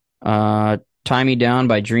 Nice. Tie Me Down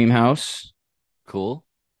by Dreamhouse. Cool.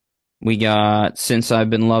 We got Since I've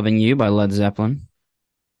Been Loving You by Led Zeppelin.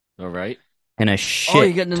 All right. And a Oh,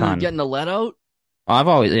 shit you're ton. getting the let out? I've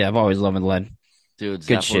always loved Led. Dude,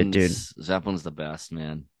 Good shit, dude. Zeppelin's the best,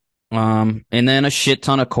 man. And then a shit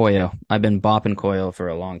ton of Koyo. I've been bopping Koyo for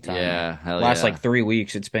a long time now. Yeah, hell Last like yeah. 3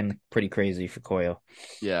 weeks, it's been pretty crazy for Koyo.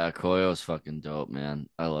 Yeah, Koyo's fucking dope, man.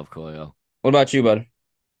 I love Koyo. What about you, bud?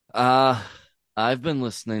 Uh, I've been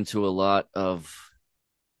listening to a lot of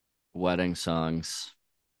wedding songs,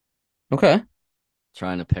 Okay.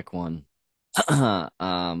 trying to pick one.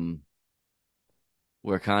 Um,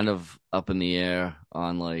 we're kind of up in the air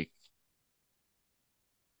on like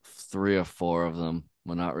three or four of them.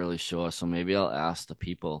 We're not really sure, so maybe I'll ask the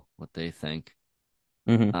people what they think.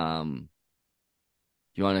 Mm-hmm. Um,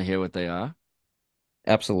 you want to hear what they are?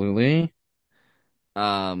 Absolutely.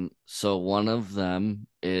 So one of them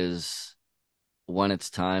is When It's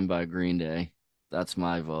Time by Green Day. That's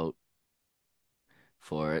my vote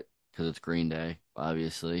for it because it's Green Day,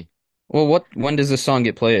 obviously. Well, when does this song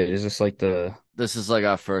get played? Is this like the This is like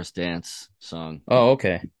our first dance song. Oh,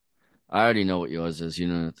 okay. I already know what yours is. You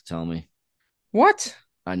don't have to tell me. What?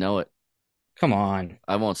 I know it. Come on.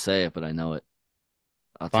 I won't say it, but I know it.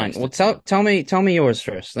 I'll Fine. text Well, it to you. tell me yours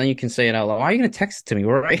first. Then you can say it out loud. Why are you gonna text it to me?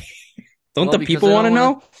 We're right. Don't Well, the because people I want to don't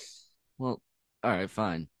want to. know? Well, all right,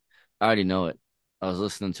 fine. I already know it. I was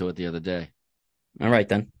listening to it the other day. All right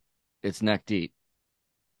then. It's Neck Deep.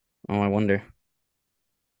 Oh, I wonder.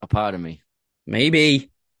 A part of me. Maybe.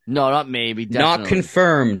 No, not maybe. Not Definitely.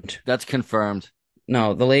 confirmed. That's confirmed.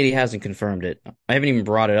 No, the lady hasn't confirmed it. I haven't even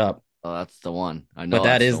brought it up. Oh, that's the one. I But know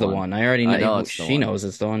that that's is the the one. one. I already I know know. it's the She one. knows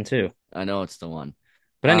it's the one too. I know it's the one.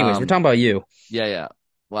 But anyways, we're talking about you. Yeah,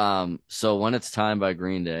 yeah. So When It's Time by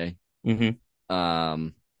Green Day. Mm-hmm.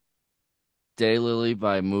 Um, Daylily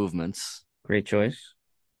by Movements. Great choice.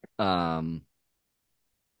 Um,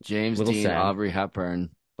 James Little Dean, sad. Aubrey Hepburn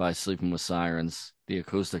by Sleeping with Sirens, the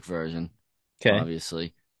acoustic version, Okay.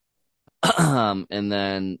 obviously. And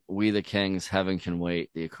then We the Kings, Heaven Can Wait,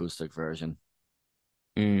 the acoustic version.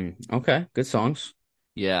 Okay. Good songs.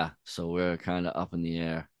 Yeah, so we're kind of up in the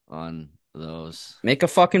air on those. Make a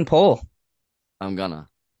fucking poll. I'm gonna.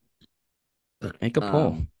 Make a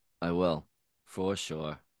poll. I will, for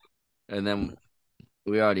sure. And then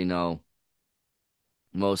we already know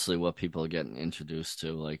mostly what people are getting introduced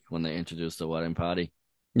to, like when they introduce the wedding party.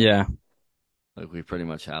 Yeah. Like we pretty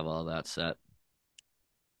much have all that set.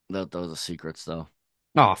 Those are secrets, though.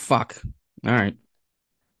 Oh, fuck. All right.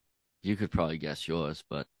 You could probably guess yours,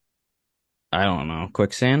 but I don't know.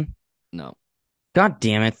 Quicksand? no. God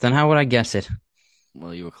damn it. Then how would I guess it?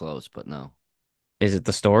 Well, you were close, but no. Is it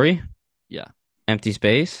the story? Yeah. Empty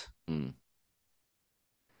space? Mm.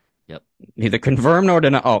 Yep. Neither confirm nor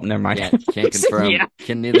deny. Oh, never mind. Can't confirm. Yeah.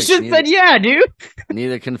 Can You neither should have neither, said yeah, dude.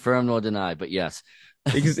 neither confirm nor deny, but yes.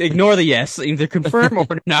 Ignore the yes. Either confirm or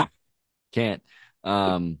deny. Can't.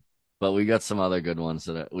 But we got some other good ones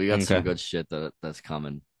we got some Okay. good shit that's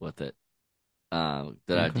coming with it. That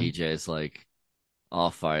our Okay. DJ is like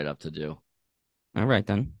all fired up to do. All right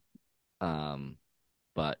then.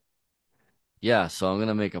 But yeah, so I'm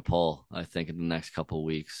gonna make a poll, I think, in the next couple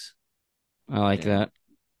weeks. I like And that.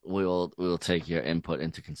 we will take your input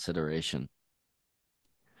into consideration.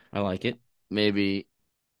 I like it.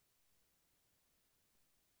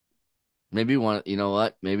 Maybe one, you know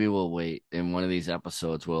what? Maybe we'll wait. In one of these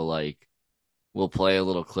episodes we'll play a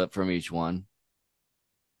little clip from each one.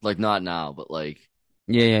 Like not now, but like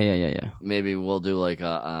Yeah. maybe we'll do like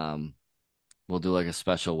a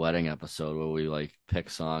special wedding episode where we like pick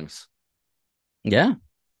songs. Yeah.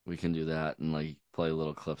 We can do that and like play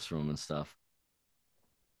little clips from them and stuff.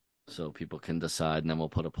 So people can decide and then we'll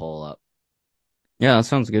put a poll up. Yeah, that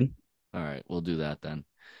sounds good. All right, we'll do that then.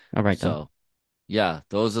 All right then. So yeah,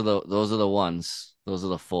 those are the ones. Those are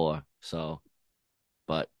the four. So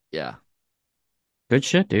but yeah. Good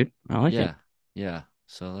shit, dude. I like Yeah. it. Yeah.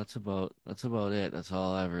 So that's about it. That's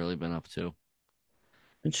all I've really been up to.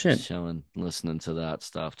 Good Just shit. chilling, listening to that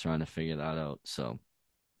stuff, trying to figure that out. So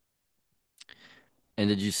and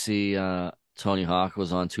did you see Tony Hawk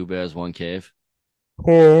was on Two Bears, One Cave?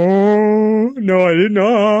 Oh, no, I did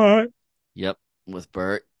not. Yep, with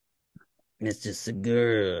Bert. Mr.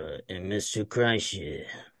 Segura and Mr. Kreischer.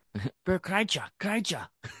 Bert Kreischer.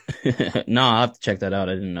 No, I'll have to check that out.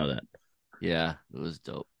 I didn't know that. Yeah, it was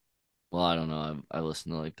dope. Well, I don't know. I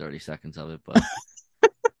listened to like 30 seconds of it, but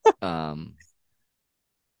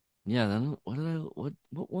yeah, then what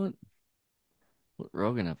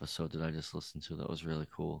Rogan episode did I just listen to that was really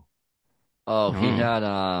cool? Oh,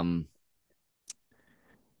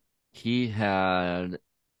 he had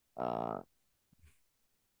uh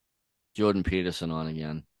Jordan Peterson on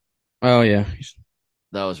again. Oh, yeah.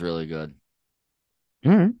 That was really good.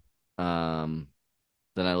 All right.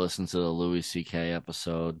 Then I listened to the Louis C.K.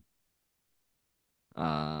 episode.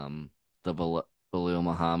 The Khalil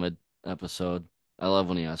Muhammad episode. I love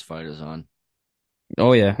when he has fighters on.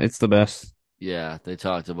 Oh yeah, it's the best. Yeah, they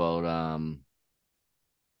talked about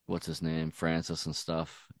what's his name, Francis and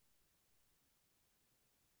stuff,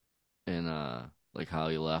 and like how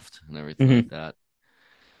he left and everything like that.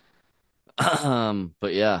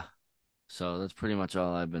 But yeah, so that's pretty much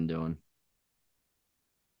all I've been doing.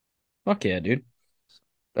 Fuck yeah, dude.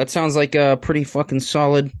 That sounds like a pretty fucking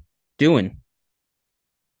solid doing.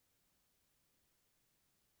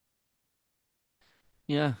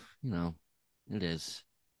 Yeah, you know, it is.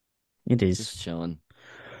 It Just is. chilling.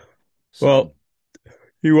 So, Well,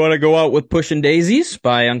 you want to go out with Pushing Daisies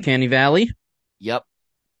by Uncanny Valley? yep,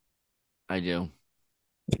 I do.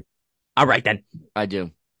 All right then. I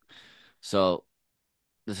do. So,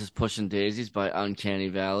 this is Pushing Daisies by Uncanny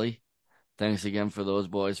Valley. Thanks again for those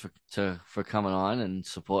boys for coming on and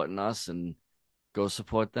supporting us, and go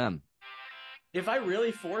support them. If I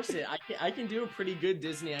really force it, I can do a pretty good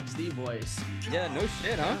Disney XD voice. Yeah, no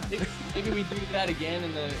shit, huh? Maybe we do that again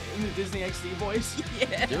in the Disney XD voice.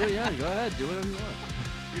 Yeah. Do it, yeah. Go ahead, do whatever you want.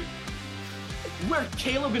 We're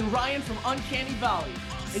Caleb and Ryan from Uncanny Valley,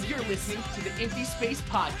 and you're listening to the Empty Space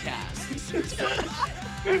Podcast.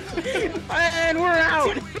 And we're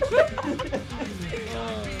out.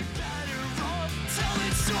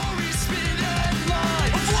 Telling stories, spinning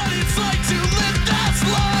headlines of what it's like to live that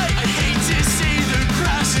life. I hate to say the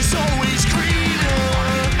grass is always greener.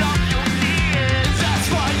 That's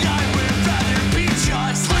why I would rather be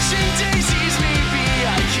just pushing daisies. Maybe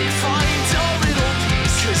I can find a little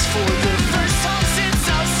peace. 'Cause for the first time since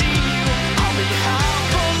I've seen you, I'll be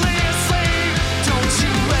happily a slave. Don't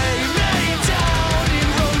you lay me down in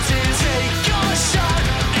roses, take a shot,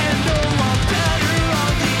 and know I'm better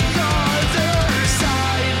on the other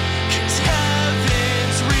side. 'Cause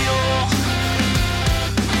heaven's real.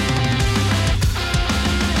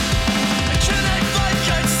 I can't act like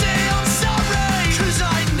I'd say I'm sorry, 'cause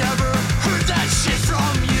I never heard that shit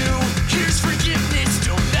from you. Here's forgiveness,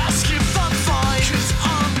 don't ask if I'm fine, 'cause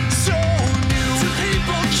I'm so new to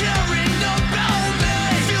people caring about me.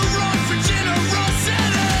 Feel wrong for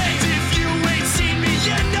generosity. If you ain't seen me,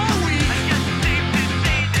 you know it. I guess it's safe to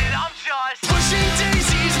say that I'm just pushing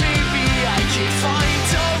daisies. Maybe I can find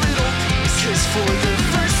a little peace. 'Cause for the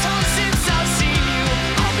first time since I've seen you,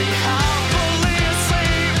 I'll be happily a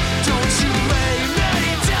slave. Don't you lay me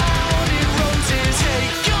down in roses,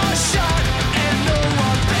 take a shot, and know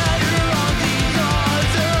I'm better on the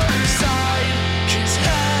other side. 'Cause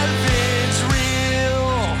heaven's real.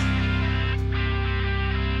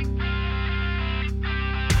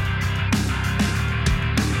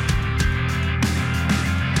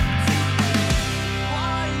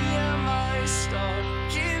 Why am I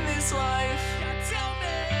stuck in this life? Tell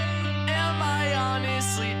me. Am I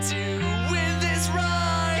honestly doing this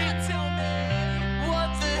right? Tell me. What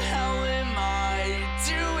the hell am I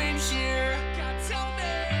doing here? Tell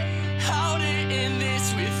me. How to end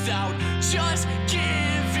this without just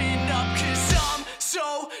giving up? 'Cause I'm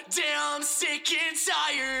so damn sick and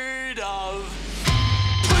tired of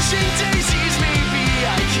pushing down.